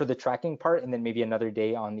for the tracking part, and then maybe another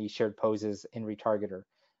day on the shared poses in Retargeter.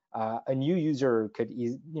 A new user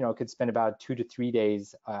could spend about 2 to 3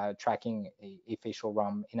 days tracking a facial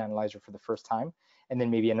ROM in Analyzer for the first time, and then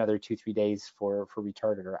maybe another 2-3 days for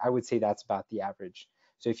Retargeter. I would say that's about the average.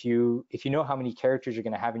 So if you know how many characters you're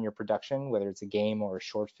going to have in your production, whether it's a game or a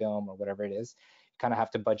short film or whatever it is, you kind of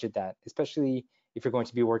have to budget that, especially if you're going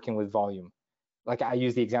to be working with volume. Like I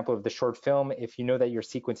use the example of the short film. If you know that your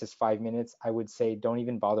sequence is 5 minutes, I would say don't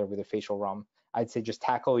even bother with a facial ROM. I'd say just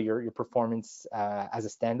tackle your performance as a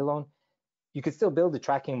standalone. You could still build a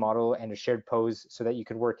tracking model and a shared pose so that you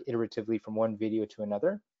could work iteratively from one video to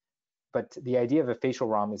another. But the idea of a facial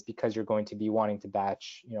ROM is because you're going to be wanting to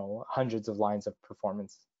batch, hundreds of lines of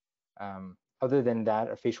performance. Other than that,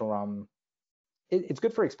 a facial ROM, it's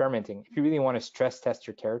good for experimenting. If you really want to stress test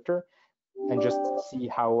your character and just see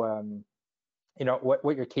how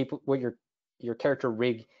what your character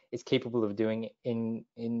rig is capable of doing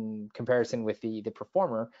in comparison with the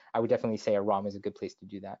performer, I would definitely say a ROM is a good place to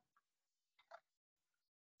do that.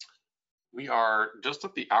 We are just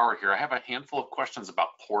at the hour here. I have a handful of questions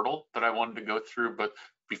about Portal that I wanted to go through, but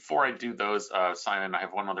before I do those, Simon, I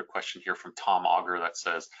have one other question here from Tom Auger that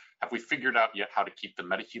says, have we figured out yet how to keep the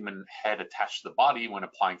metahuman head attached to the body when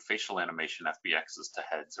applying facial animation FBXs to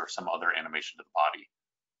heads or some other animation to the body?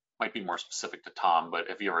 Might be more specific to Tom, but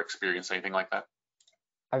have you ever experienced anything like that?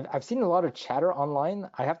 I've seen a lot of chatter online.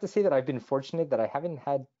 I have to say that I've been fortunate that I haven't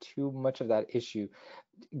had too much of that issue.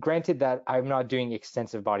 Granted that I'm not doing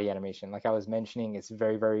extensive body animation. Like I was mentioning, it's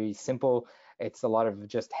very, very simple. It's a lot of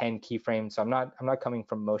just hand keyframes. So I'm not coming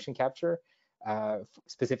from motion capture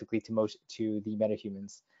specifically to the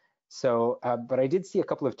metahumans. So, but I did see a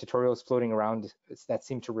couple of tutorials floating around that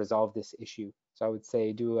seem to resolve this issue. So I would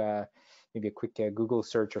say do maybe a quick Google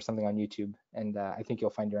search or something on YouTube, and I think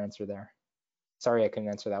you'll find your answer there. Sorry, I couldn't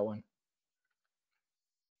answer that one.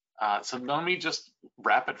 So let me just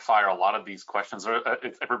rapid fire a lot of these questions.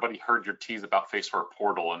 Everybody heard your tease about Faceware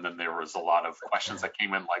Portal, and then there was a lot of questions that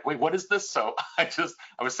came in like, wait, what is this? So I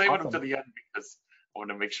was saving them to the end because I want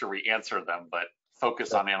to make sure we answer them, but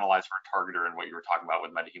focus on Analyzer and Retargeter and what you were talking about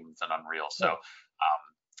with metahumans and Unreal. So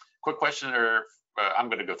quick question, or I'm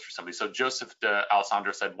going to go through some of these. So Joseph de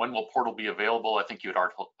Alessandro said, when will Portal be available? I think you had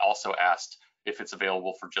also asked if it's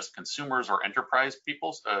available for just consumers or enterprise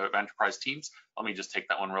enterprise teams. Let me just take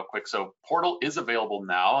that one real quick. So Portal is available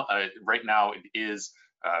now. Right now it is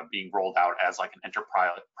being rolled out as like an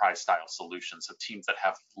enterprise style solution. So teams that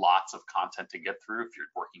have lots of content to get through, if you're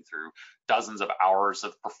working through dozens of hours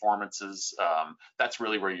of performances, that's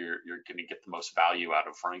really where you're going to get the most value out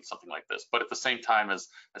of running something like this. But at the same time, as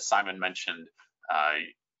Simon mentioned,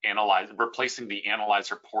 replacing the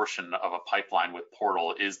analyzer portion of a pipeline with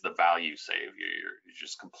Portal is the value save. You're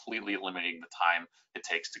just completely eliminating the time it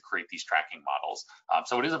takes to create these tracking models.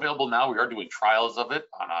 So it is available now. We are doing trials of it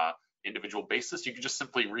on a individual basis. You can just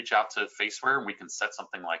simply reach out to Faceware and we can set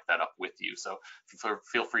something like that up with you. So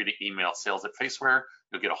feel free to email sales@Faceware.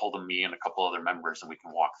 You'll get a hold of me and a couple other members and we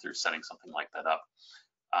can walk through setting something like that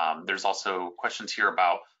up. There's also questions here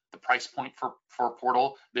about the price point for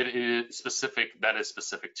Portal that is specific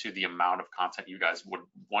to the amount of content you guys would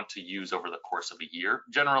want to use over the course of a year.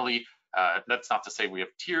 Generally, that's not to say we have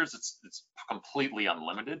tiers. It's completely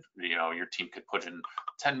unlimited. You know, your team could put in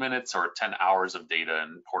 10 minutes or 10 hours of data,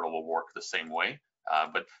 and Portal will work the same way.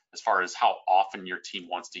 But as far as how often your team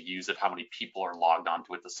wants to use it, how many people are logged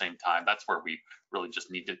onto it at the same time, that's where we really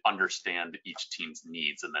just need to understand each team's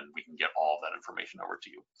needs, and then we can get all of that information over to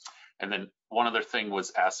you. And then one other thing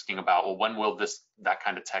was asking about, well, when will that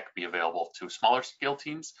kind of tech be available to smaller scale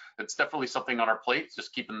teams? It's definitely something on our plate.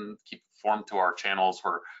 Just keep informed to our channels.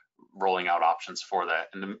 We're rolling out options for that.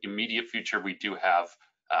 In the immediate future, we do have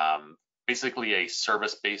basically a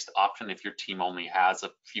service-based option. If your team only has a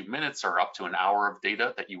few minutes or up to an hour of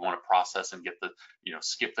data that you want to process and get the,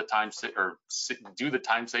 skip the time or do the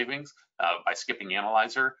time savings by skipping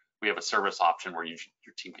Analyzer, we have a service option where your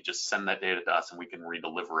team can just send that data to us and we can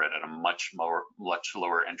redeliver it at a much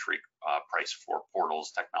lower entry price for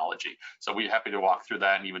Portal's technology. So we're happy to walk through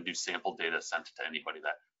that and even do sample data sent to anybody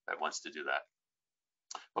that wants to do that.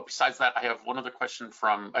 But besides that, I have one other question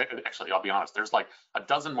from, actually, I'll be honest, there's like a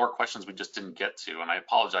dozen more questions we just didn't get to, and I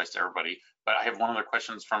apologize to everybody, but I have one other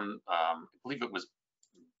question from, I believe it was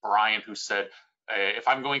Brian, who said, if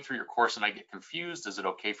I'm going through your course and I get confused, is it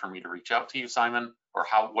okay for me to reach out to you, Simon? Or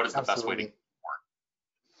what is the best way to get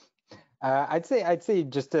more? I'd say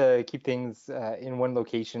just to keep things in one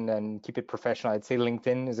location and keep it professional. I'd say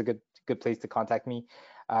LinkedIn is a good place to contact me.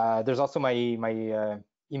 There's also my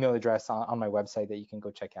email address on my website that you can go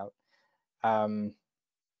check out. Yeah,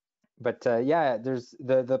 there's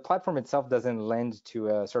the platform itself doesn't lend to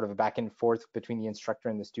a sort of a back and forth between the instructor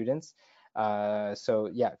and the students. So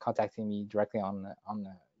yeah, contacting me directly on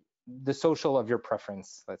the social of your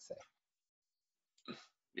preference, let's say.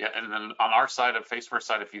 Yeah, and then on our side, of Faceware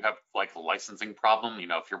side, if you have like a licensing problem,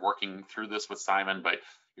 if you're working through this with Simon, but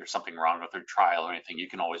there's something wrong with your trial or anything, you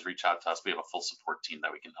can always reach out to us. We have a full support team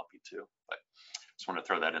that we can help you too. But just want to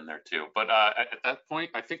throw that in there too. But at that point,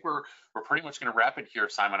 I think we're pretty much going to wrap it here,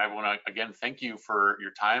 Simon. I want to again thank you for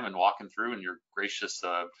your time and walking through and your gracious,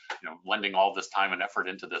 lending all this time and effort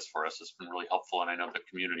into this for us. It's been really helpful, and I know the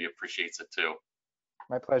community appreciates it too.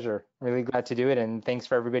 My pleasure. Really glad to do it, and thanks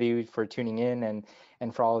for everybody for tuning in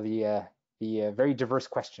and for all the very diverse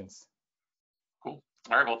questions. Cool.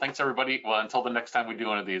 All right. Well, thanks everybody. Well, until the next time we do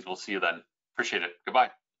one of these, we'll see you then. Appreciate it. Goodbye.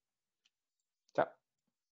 Ciao.